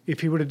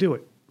if he were to do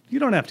it. You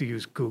don't have to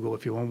use Google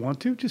if you don't want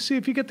to. Just see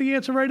if you get the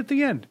answer right at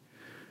the end.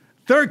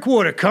 Third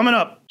quarter coming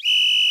up.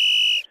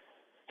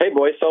 Hey,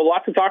 boys, so a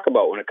lot to talk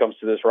about when it comes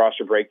to this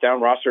roster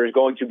breakdown. Roster is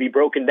going to be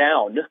broken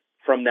down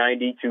from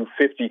 90 to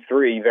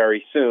 53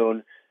 very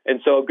soon. And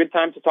so a good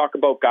time to talk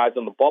about guys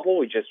on the bubble.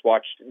 We just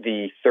watched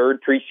the third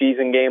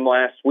preseason game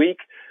last week.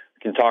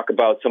 We can talk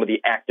about some of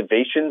the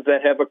activations that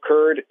have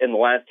occurred in the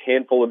last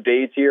handful of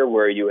days here,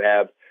 where you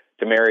have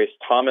Demaryius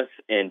Thomas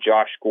and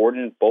Josh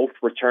Gordon both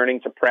returning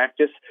to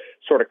practice,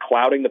 sort of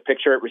clouding the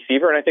picture at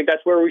receiver. And I think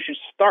that's where we should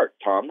start,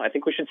 Tom. I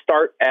think we should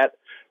start at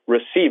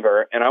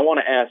receiver. And I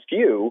want to ask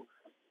you,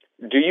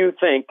 do you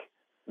think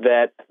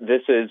that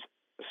this is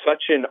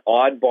such an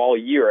oddball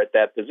year at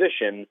that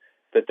position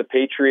that the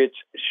Patriots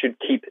should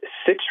keep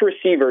 6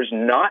 receivers,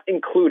 not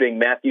including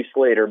Matthew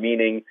Slater,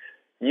 meaning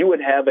you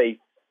would have a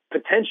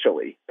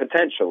potentially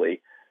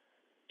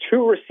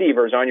 2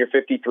 receivers on your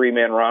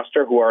 53-man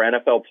roster who are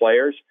NFL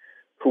players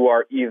who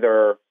are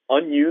either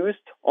unused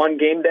on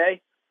game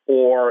day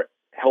or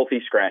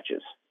healthy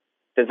scratches?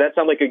 Does that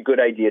sound like a good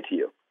idea to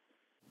you?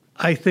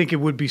 I think it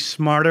would be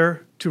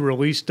smarter to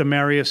release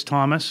Demaryius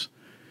Thomas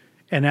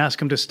and ask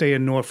him to stay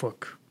in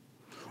Norfolk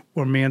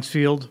or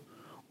Mansfield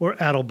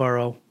or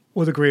Attleboro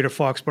or the greater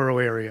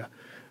Foxborough area,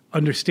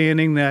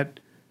 understanding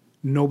that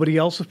nobody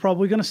else is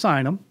probably going to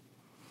sign him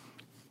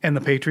and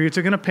the Patriots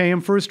are going to pay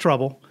him for his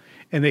trouble,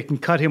 and they can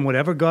cut him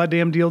whatever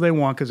goddamn deal they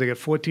want because they get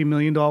 $14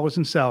 million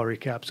in salary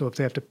cap. So if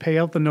they have to pay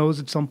out the nose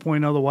at some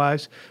point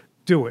otherwise,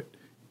 do it.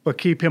 But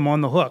keep him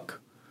on the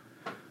hook.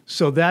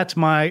 So that's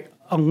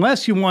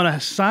unless you want to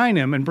sign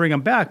him and bring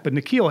him back, but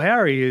N'Keal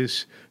Harry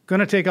is going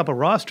to take up a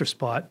roster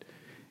spot,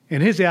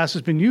 and his ass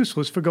has been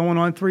useless for going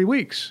on 3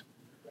 weeks.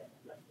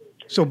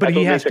 So, but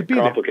he has to be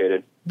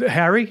complicated. There.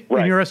 Harry,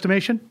 right. In your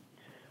estimation?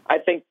 I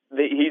think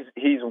that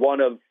he's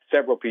one of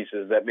several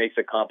pieces that makes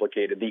it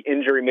complicated. The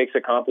injury makes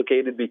it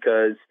complicated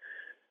because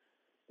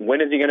when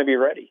is he going to be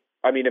ready?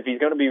 I mean, if he's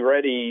going to be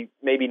ready,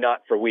 maybe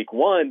not for week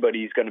 1, but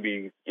he's going to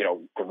be,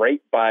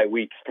 great by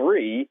week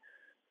 3.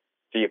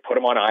 Do you put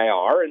him on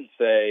IR and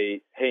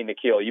say, hey,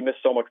 N'Keal, you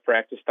missed so much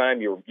practice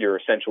time. You're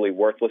essentially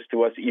worthless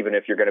to us, even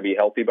if you're going to be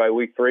healthy by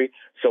week 3.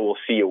 So we'll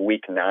see you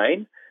week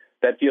 9.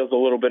 That feels a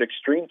little bit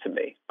extreme to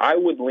me. I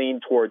would lean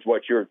towards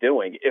what you're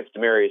doing if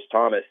Demaryius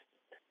Thomas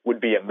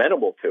would be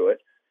amenable to it,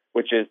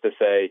 which is to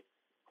say,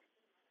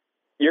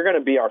 you're going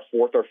to be our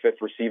 4th or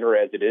 5th receiver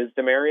as it is,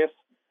 Demaryius.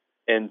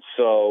 And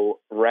so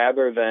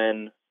rather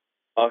than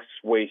us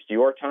waste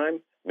your time,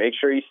 make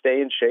sure you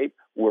stay in shape.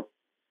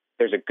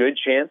 There's a good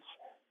chance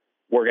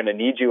we're going to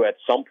need you at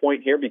some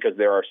point here because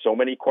there are so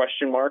many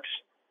question marks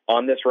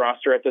on this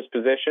roster at this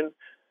position.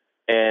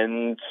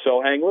 And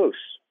so hang loose.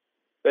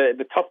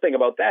 The tough thing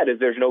about that is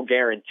there's no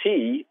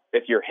guarantee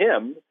if you're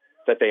him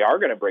that they are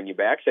going to bring you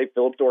back. Say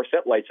Philip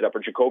Dorsett lights it up, or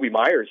Jacoby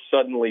Myers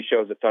suddenly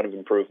shows a ton of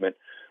improvement.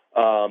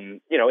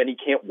 And he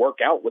can't work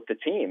out with the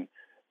team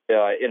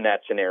in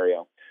that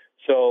scenario.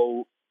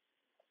 So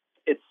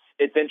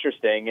it's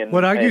interesting. And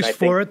what argues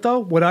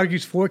what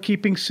argues for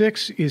keeping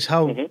 6 is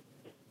how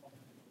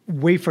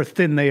wafer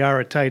thin they are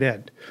at tight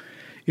end.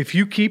 If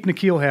you keep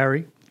N'Keal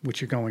Harry,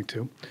 which you're going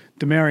to,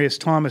 Demaryius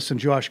Thomas and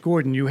Josh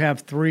Gordon, you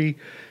have 3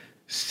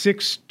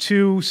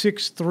 6'2",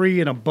 6'3",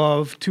 and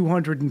above,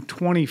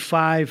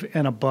 225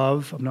 and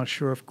above. I'm not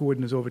sure if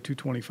Gordon is over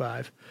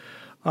 225.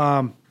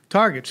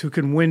 Targets who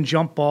can win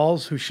jump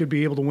balls, who should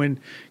be able to win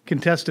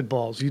contested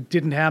balls. You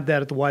didn't have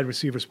that at the wide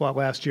receiver spot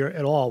last year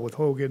at all with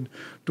Hogan,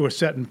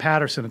 Dorsett, and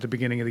Patterson at the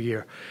beginning of the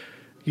year.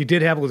 You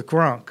did have it with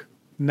Gronk.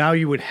 Now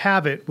you would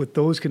have it with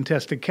those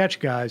contested catch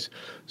guys.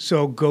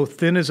 So go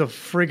thin as a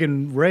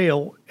friggin'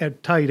 rail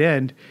at tight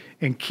end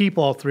and keep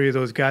all 3 of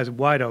those guys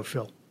wide out,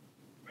 Phil.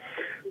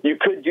 You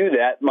could do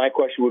that. My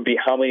question would be,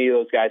 how many of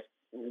those guys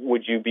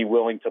would you be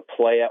willing to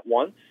play at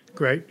once?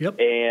 Great. Yep.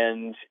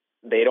 And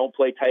they don't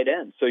play tight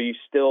end. So you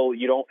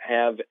don't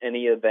have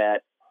any of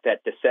that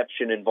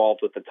deception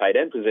involved with the tight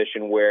end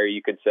position where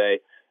you could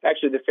say,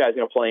 actually, this guy's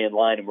going to play in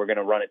line and we're going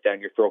to run it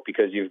down your throat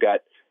because you've got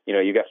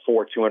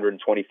 4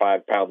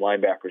 225-pound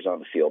linebackers on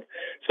the field.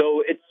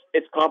 So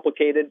it's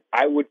complicated.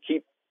 I would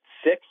keep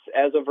 6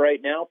 as of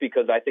right now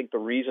because I think the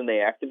reason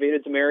they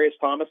activated Demaryius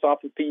Thomas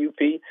off of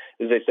PUP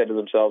is they said to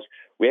themselves,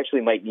 we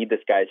actually might need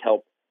this guy's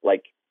help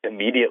like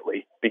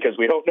immediately because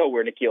we don't know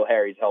where N'Keal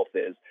Harry's health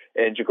is.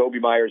 And Jacoby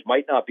Myers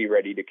might not be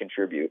ready to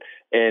contribute.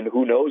 And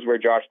who knows where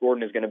Josh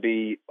Gordon is going to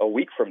be a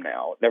week from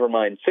now, never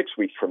mind 6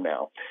 weeks from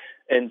now.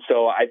 And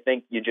so I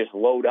think you just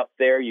load up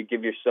there, you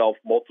give yourself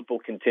multiple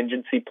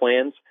contingency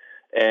plans,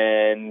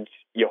 and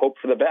you hope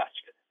for the best.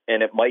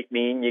 And it might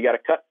mean you got to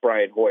cut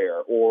Brian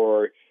Hoyer,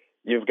 or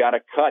you've got to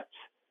cut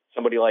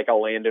somebody like a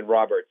Landon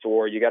Roberts,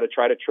 or you got to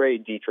try to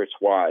trade Dietrich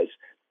Wise.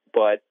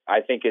 But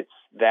I think it's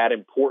that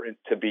important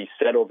to be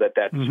settled at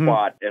that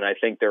spot. And I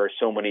think there are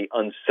so many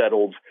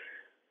unsettled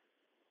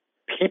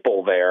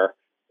people there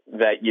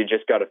that you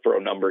just got to throw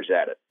numbers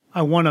at it.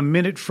 I want a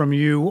minute from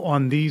you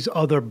on these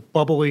other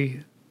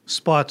bubbly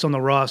spots on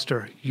the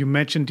roster. You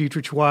mentioned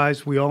Dietrich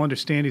Wise. We all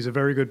understand he's a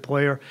very good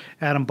player.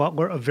 Adam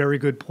Butler, a very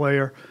good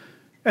player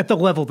at the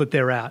level that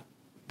they're at.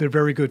 They're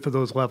very good for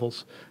those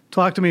levels.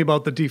 Talk to me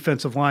about the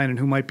defensive line and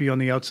who might be on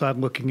the outside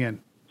looking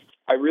in.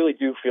 I really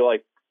do feel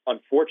like,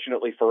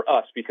 unfortunately for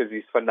us, because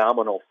he's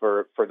phenomenal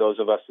for those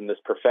of us in this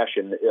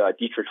profession,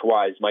 Dietrich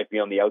Wise might be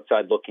on the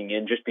outside looking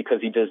in just because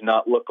he does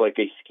not look like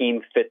a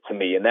scheme fit to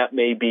me. And that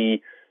may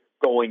be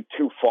going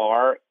too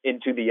far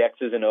into the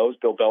X's and O's.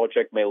 Bill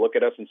Belichick may look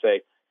at us and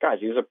say, guys,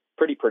 he was a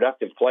pretty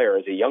productive player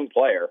as a young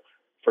player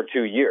for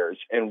 2 years,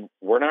 and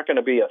we're not going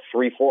to be a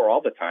 3-4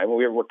 all the time.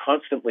 We're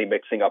constantly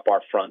mixing up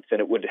our fronts, and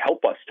it would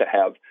help us to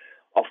have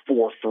a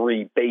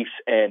 4-3 base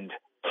end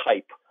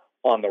type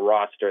on the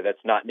roster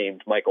that's not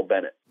named Michael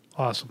Bennett.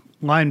 Awesome.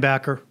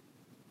 Linebacker.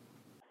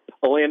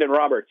 Landon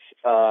Roberts,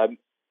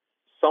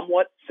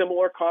 somewhat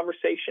similar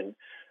conversation,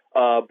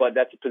 but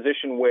that's a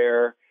position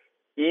where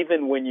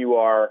even when you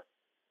are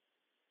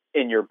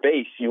in your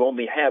base, you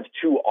only have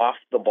 2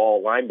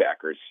 off-the-ball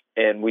linebackers,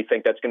 and we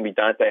think that's going to be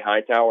Dante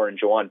Hightower and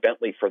Juwan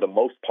Bentley for the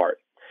most part.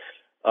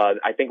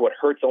 I think what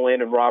hurts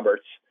Landon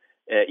Roberts,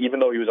 even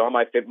though he was on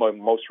my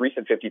most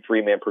recent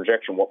 53-man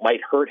projection, what might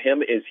hurt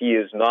him is he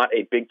is not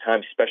a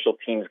big-time special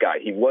teams guy.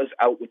 He was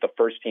out with the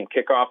first-team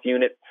kickoff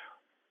unit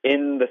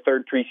in the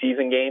 3rd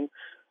preseason game,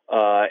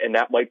 and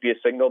that might be a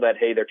signal that,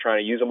 hey, they're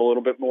trying to use him a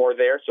little bit more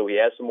there, so he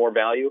has some more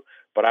value.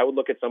 But I would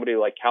look at somebody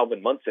like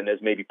Calvin Munson as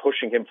maybe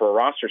pushing him for a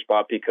roster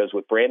spot because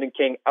with Brandon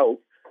King out,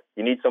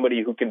 you need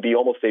somebody who can be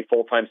almost a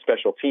full-time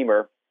special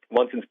teamer.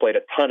 Munson's played a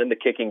ton in the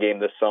kicking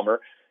game this summer,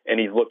 and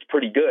he's looked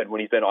pretty good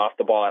when he's been off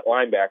the ball at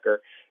linebacker.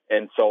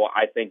 And so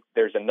I think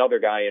there's another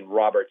guy in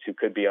Roberts who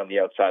could be on the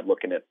outside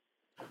looking in.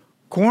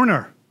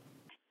 Corner.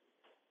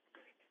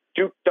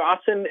 Duke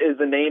Dawson is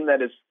a name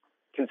that has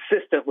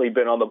consistently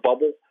been on the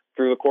bubble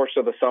through the course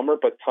of the summer.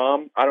 But,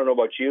 Tom, I don't know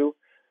about you,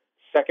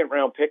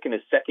 2nd-round pick in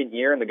his 2nd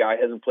year, and the guy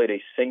hasn't played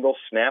a single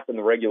snap in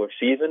the regular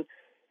season.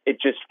 It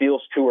just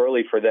feels too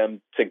early for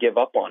them to give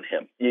up on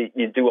him.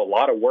 You do a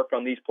lot of work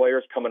on these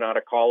players coming out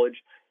of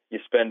college. You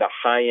spend a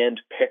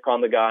high-end pick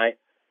on the guy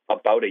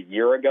about a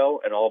year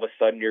ago, and all of a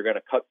sudden you're going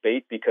to cut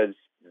bait because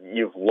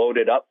you've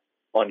loaded up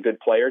on good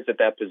players at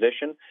that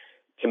position.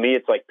 To me,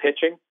 it's like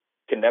pitching.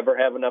 Can never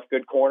have enough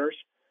good corners.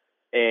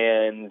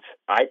 And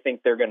I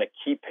think they're going to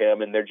keep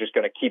him, and they're just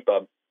going to keep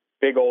a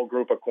big old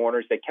group of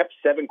corners. They kept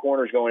 7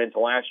 corners going into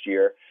last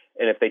year,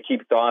 and if they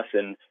keep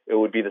Dawson, it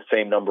would be the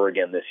same number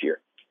again this year.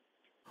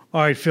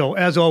 All right, Phil,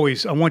 as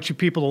always, I want you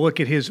people to look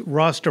at his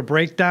roster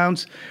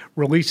breakdowns,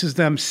 releases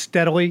them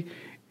steadily,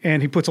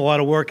 and he puts a lot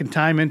of work and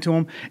time into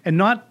them. And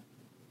not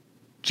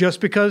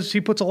just because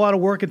he puts a lot of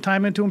work and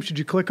time into them, should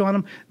you click on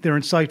them? They're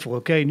insightful,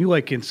 okay? And you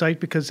like insight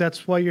because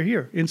that's why you're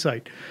here,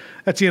 insight.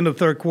 That's the end of the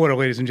third quarter,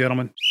 ladies and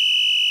gentlemen.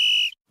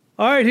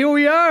 All right, here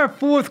we are,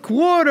 fourth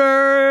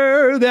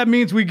quarter. That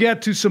means we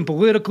get to some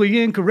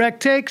politically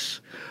incorrect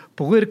takes.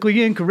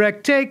 Politically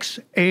incorrect takes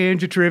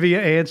and your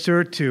trivia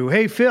answer to,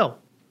 hey, Phil.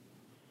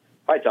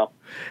 Hi, Tom.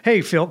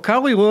 Hey, Phil.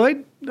 Carly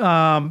Lloyd,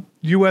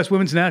 U.S.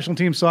 women's national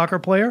team soccer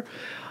player,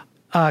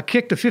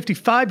 kicked a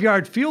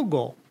 55-yard field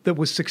goal that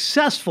was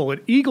successful at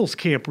Eagles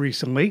camp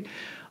recently.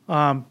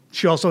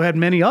 She also had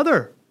many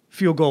other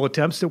field goal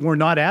attempts that were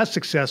not as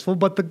successful,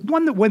 but the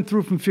one that went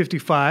through from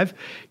 55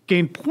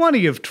 gained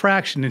plenty of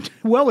traction, and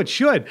well, it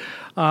should.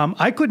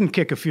 I couldn't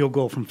kick a field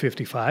goal from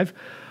 55.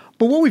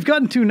 But what we've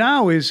gotten to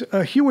now is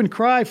a hue and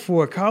cry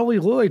for Carly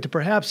Lloyd to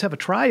perhaps have a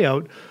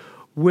tryout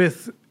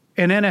with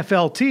an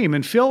NFL team.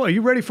 And Phil, are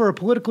you ready for a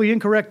politically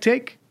incorrect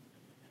take?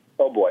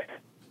 Oh, boy.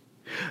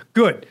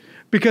 Good.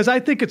 Because I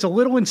think it's a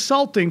little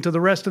insulting to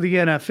the rest of the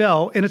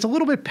NFL, and it's a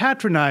little bit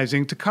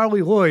patronizing to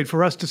Carly Lloyd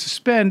for us to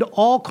suspend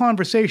all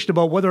conversation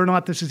about whether or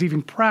not this is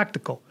even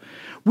practical.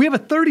 We have a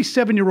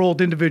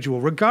 37-year-old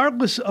individual,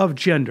 regardless of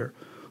gender,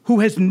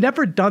 who has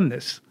never done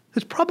this,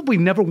 has probably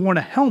never worn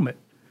a helmet,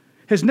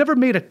 has never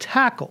made a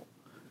tackle,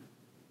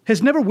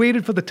 has never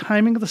waited for the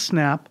timing of the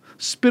snap,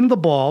 spin of the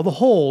ball, the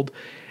hold,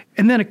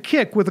 and then a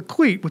kick with a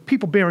cleat with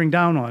people bearing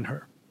down on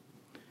her.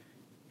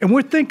 And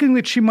we're thinking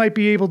that she might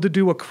be able to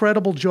do a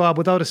credible job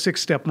without a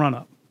six-step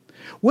run-up.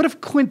 What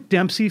if Clint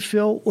Dempsey,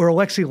 Phil, or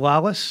Alexi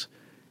Lalas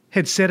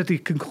had said at the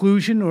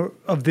conclusion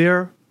of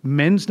their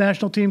men's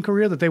national team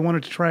career that they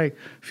wanted to try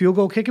field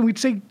goal kicking? We'd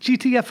say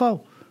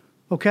GTFO,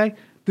 okay?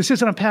 This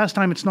isn't a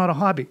pastime. It's not a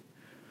hobby.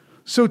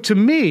 So to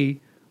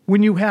me,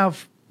 when you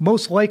have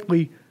most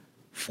likely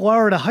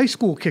Florida high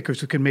school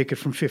kickers who can make it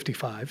from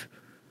 55,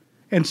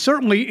 and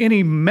certainly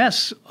any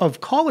mess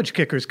of college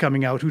kickers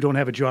coming out who don't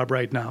have a job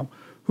right now,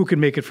 who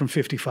can make it from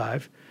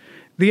 55.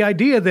 The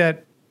idea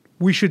that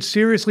we should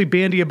seriously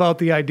bandy about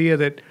the idea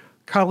that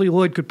Carly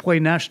Lloyd could play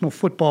National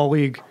Football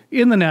League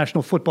in the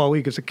National Football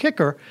League as a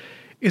kicker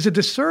is a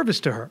disservice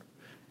to her.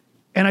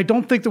 And I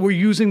don't think that we're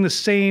using the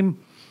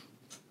same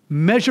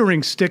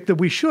measuring stick that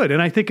we should.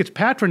 And I think it's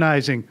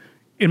patronizing,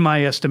 in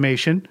my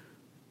estimation,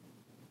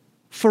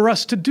 for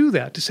us to do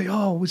that, to say,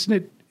 oh, isn't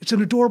it? It's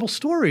an adorable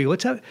story.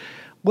 Let's have.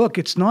 Look,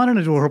 it's not an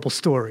adorable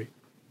story.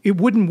 It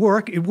wouldn't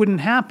work. It wouldn't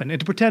happen. And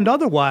to pretend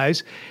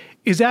otherwise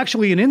is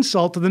actually an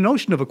insult to the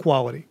notion of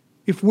equality.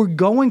 If we're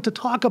going to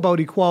talk about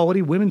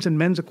equality, women's and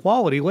men's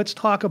equality, let's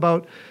talk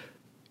about,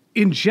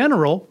 in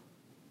general,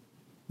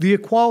 the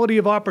equality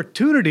of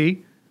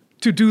opportunity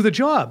to do the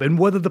job and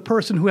whether the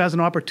person who has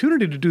an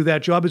opportunity to do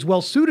that job is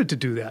well suited to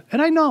do that.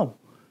 And I know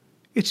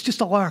it's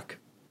just a lark,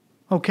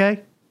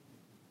 okay?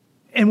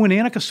 And when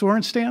Annika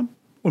Sorenstam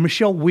or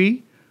Michelle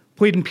Wie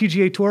played in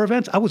PGA Tour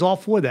events, I was all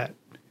for that.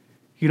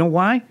 You know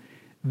why?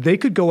 They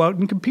could go out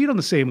and compete on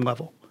the same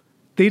level.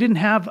 They didn't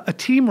have a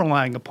team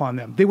relying upon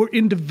them. They were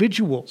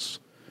individuals.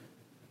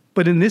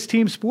 But in this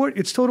team sport,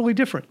 it's totally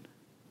different.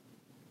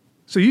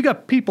 So you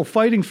got people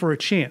fighting for a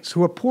chance,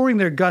 who are pouring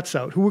their guts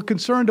out, who are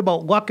concerned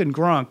about Luck and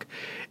Gronk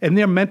and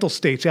their mental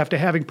states after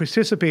having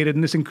participated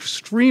in this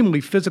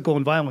extremely physical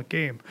and violent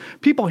game.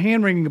 People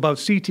hand-wringing about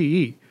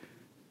CTE.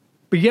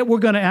 But yet we're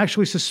going to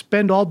actually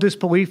suspend all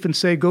disbelief and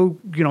say, go,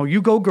 you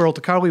go, girl,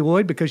 to Carly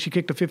Lloyd because she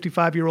kicked a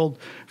 55-year-old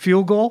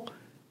field goal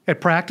at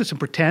practice and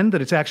pretend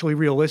that it's actually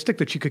realistic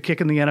that she could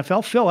kick in the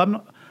NFL.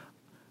 Phil,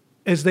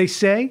 as they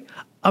say,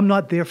 I'm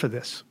not there for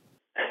this.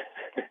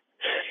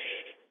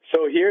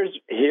 So here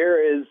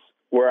is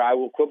where I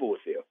will quibble with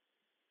you.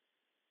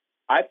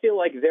 I feel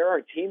like there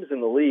are teams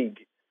in the league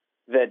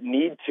that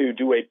need to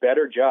do a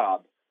better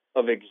job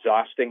of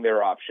exhausting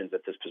their options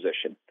at this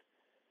position.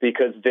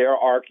 Because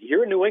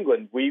here in New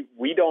England,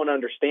 we don't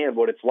understand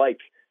what it's like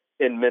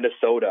in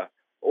Minnesota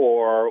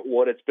or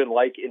what it's been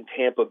like in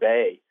Tampa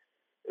Bay,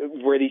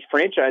 where these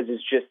franchises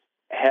just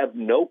have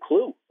no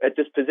clue at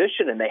this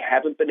position, and they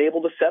haven't been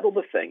able to settle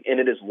the thing. And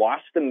it has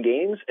lost them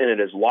games, and it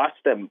has lost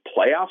them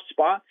playoff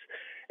spots.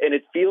 And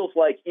it feels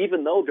like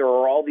even though there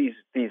are all these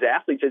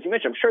athletes, as you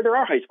mentioned, I'm sure there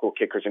are high school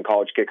kickers and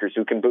college kickers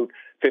who can boot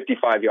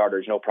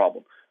 55-yarders, no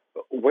problem.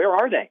 Where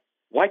are they?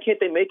 Why can't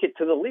they make it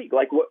to the league?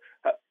 Like,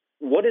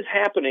 what is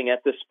happening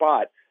at this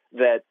spot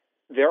that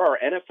there are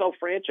NFL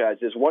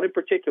franchises, one in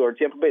particular,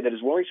 Tampa Bay, that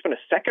is willing to spend a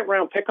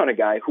second-round pick on a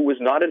guy who was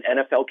not an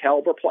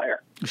NFL-caliber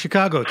player?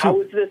 Chicago, too.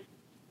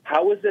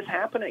 How is this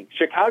happening?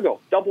 Chicago,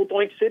 double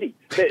doink city.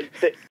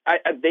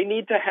 They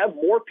need to have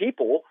more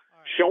people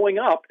showing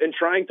up and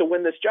trying to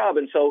win this job.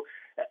 And so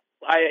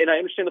I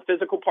understand the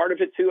physical part of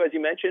it, too, as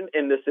you mentioned,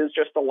 and this is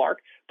just a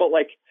lark. But,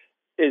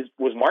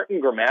 was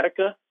Martin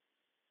Gramatica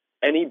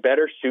any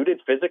better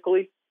suited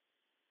physically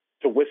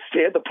to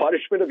withstand the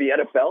punishment of the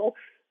NFL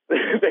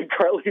than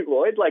Carly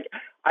Lloyd?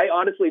 I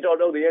honestly don't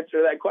know the answer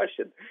to that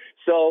question.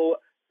 So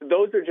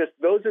those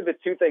are the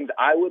two things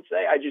I would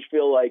say. I just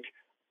feel like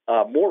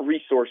more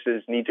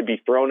resources need to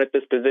be thrown at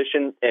this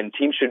position, and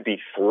teams should be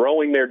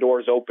throwing their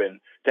doors open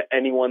to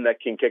anyone that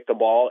can kick the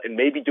ball, and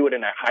maybe do it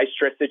in a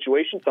high-stress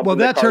situation. Well,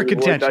 that's her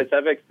contention. Does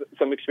have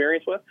some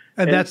experience with.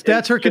 And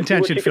that's her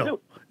contention,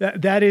 Phil.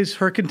 That is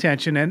her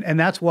contention, and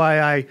that's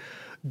why I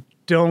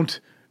don't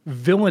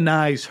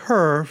villainize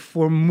her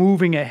for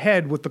moving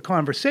ahead with the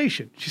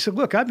conversation. She said,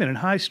 look, I've been in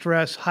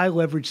high-stress,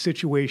 high-leverage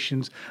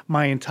situations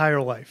my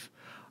entire life.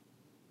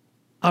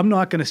 I'm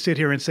not going to sit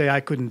here and say I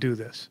couldn't do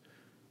this.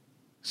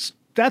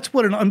 That's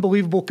what an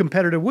unbelievable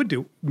competitor would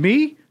do.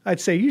 Me, I'd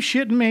say, you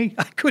shitting me?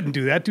 I couldn't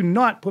do that. Do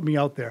not put me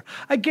out there.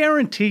 I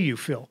guarantee you,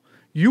 Phil,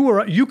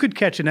 you could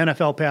catch an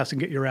NFL pass and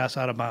get your ass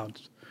out of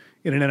bounds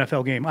in an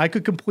NFL game. I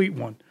could complete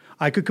one.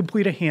 I could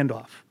complete a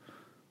handoff.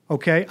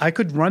 Okay? I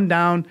could run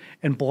down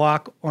and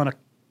block on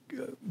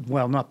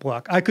not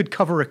block. I could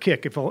cover a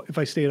kick if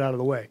I stayed out of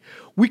the way.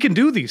 We can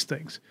do these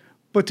things.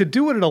 But to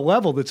do it at a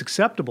level that's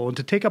acceptable and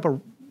to take up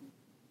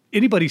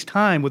anybody's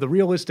time with a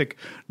realistic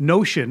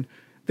notion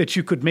that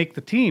you could make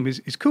the team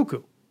is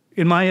cuckoo,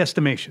 in my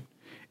estimation.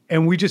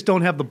 And we just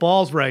don't have the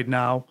balls right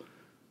now,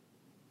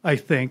 I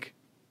think,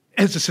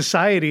 as a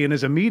society and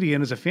as a media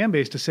and as a fan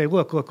base to say,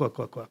 look.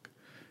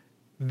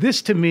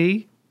 This to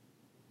me,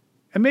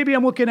 and maybe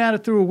I'm looking at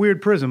it through a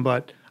weird prism,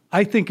 but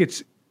I think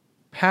it's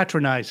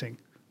patronizing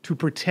to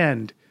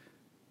pretend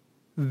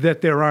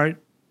that there aren't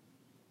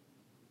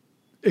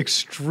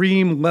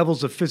extreme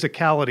levels of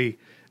physicality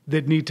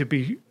that need to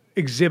be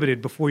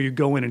exhibited before you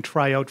go in and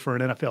try out for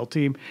an NFL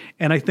team.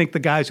 And I think the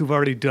guys who've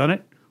already done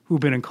it,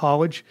 who've been in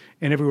college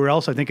and everywhere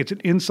else, I think it's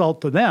an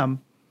insult to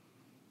them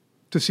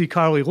to see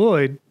Carly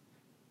Lloyd,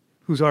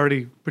 who's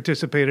already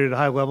participated at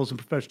high levels in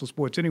professional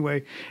sports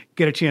anyway,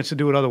 get a chance to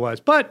do it otherwise.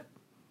 But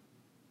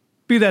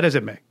be that as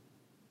it may.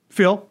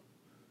 Phil,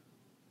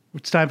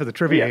 it's time for the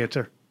trivia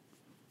answer.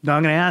 Now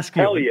I'm going to ask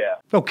you. Hell yeah.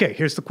 Okay,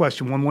 here's the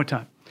question one more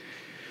time.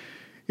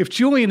 If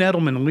Julian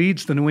Edelman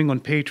leads the New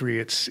England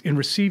Patriots in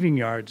receiving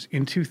yards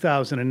in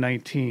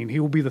 2019, he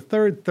will be the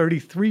third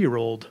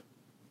 33-year-old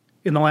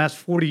in the last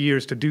 40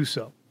 years to do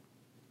so.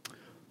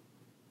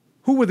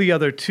 Who were the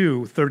other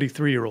two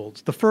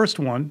 33-year-olds? The first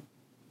one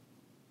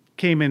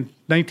came in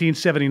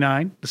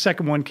 1979. The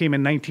second one came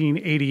in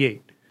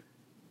 1988.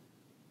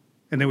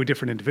 And they were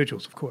different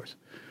individuals, of course.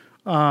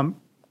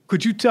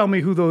 Could you tell me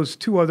who those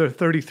two other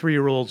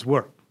 33-year-olds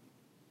were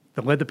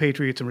that led the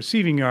Patriots in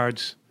receiving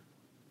yards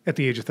at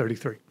the age of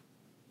 33?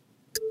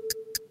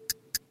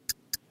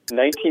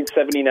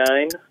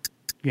 1979.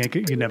 Yeah,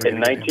 you're never in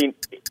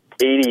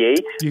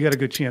 1988. You got a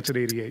good chance at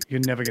 88. You're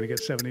never going to get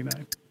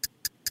 79.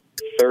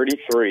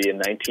 33 in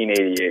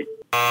 1988.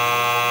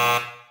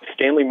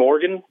 Stanley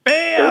Morgan.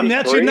 Bam! 33?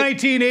 That's your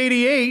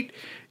 1988.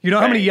 You know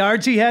how many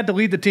yards he had to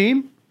lead the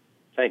team?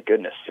 Thank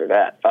goodness for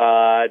that.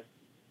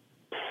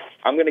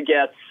 I'm going to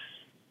guess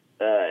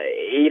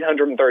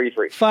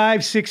 833.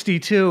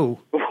 562.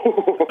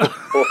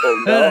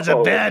 Oh, no. That's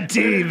a bad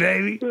team,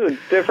 baby. This is a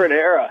different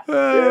era.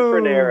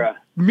 Different era.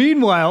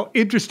 Meanwhile,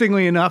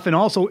 interestingly enough, and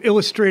also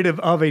illustrative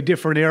of a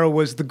different era,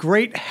 was the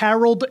great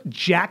Harold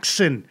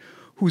Jackson,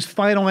 whose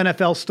final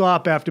NFL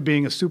stop after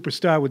being a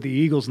superstar with the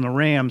Eagles and the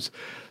Rams,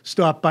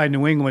 stopped by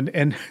New England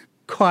and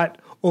caught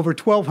over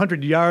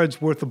 1,200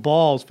 yards worth of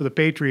balls for the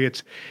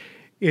Patriots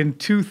in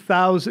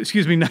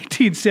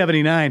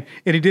 1979,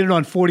 and he did it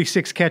on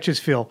 46 catches,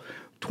 Phil.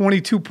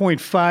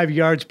 22.5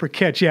 yards per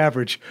catch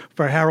average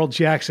for Harold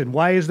Jackson.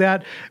 Why is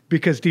that?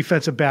 Because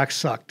defensive backs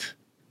sucked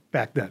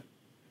back then.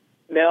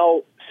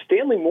 Now,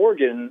 Stanley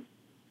Morgan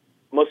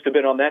must have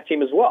been on that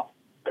team as well,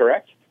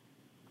 correct?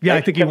 Yeah,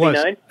 I think he was.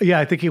 Yeah,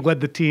 I think he led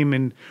the team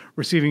in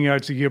receiving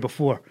yards the year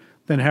before.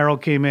 Then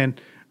Harold came in,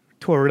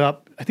 tore it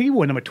up. I think he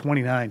wore number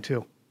 29,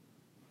 too.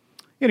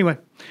 Anyway,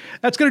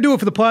 that's going to do it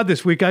for the pod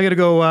this week. I got to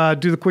go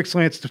do the Quick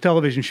Slants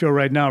television show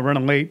right now,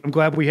 running late. I'm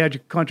glad we had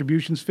your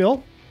contributions,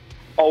 Phil.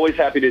 Always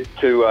happy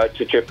to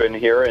chip in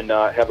here and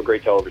have a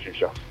great television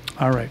show.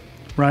 All right.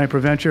 Ryan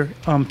Preventure,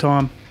 I'm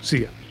Tom.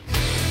 See ya.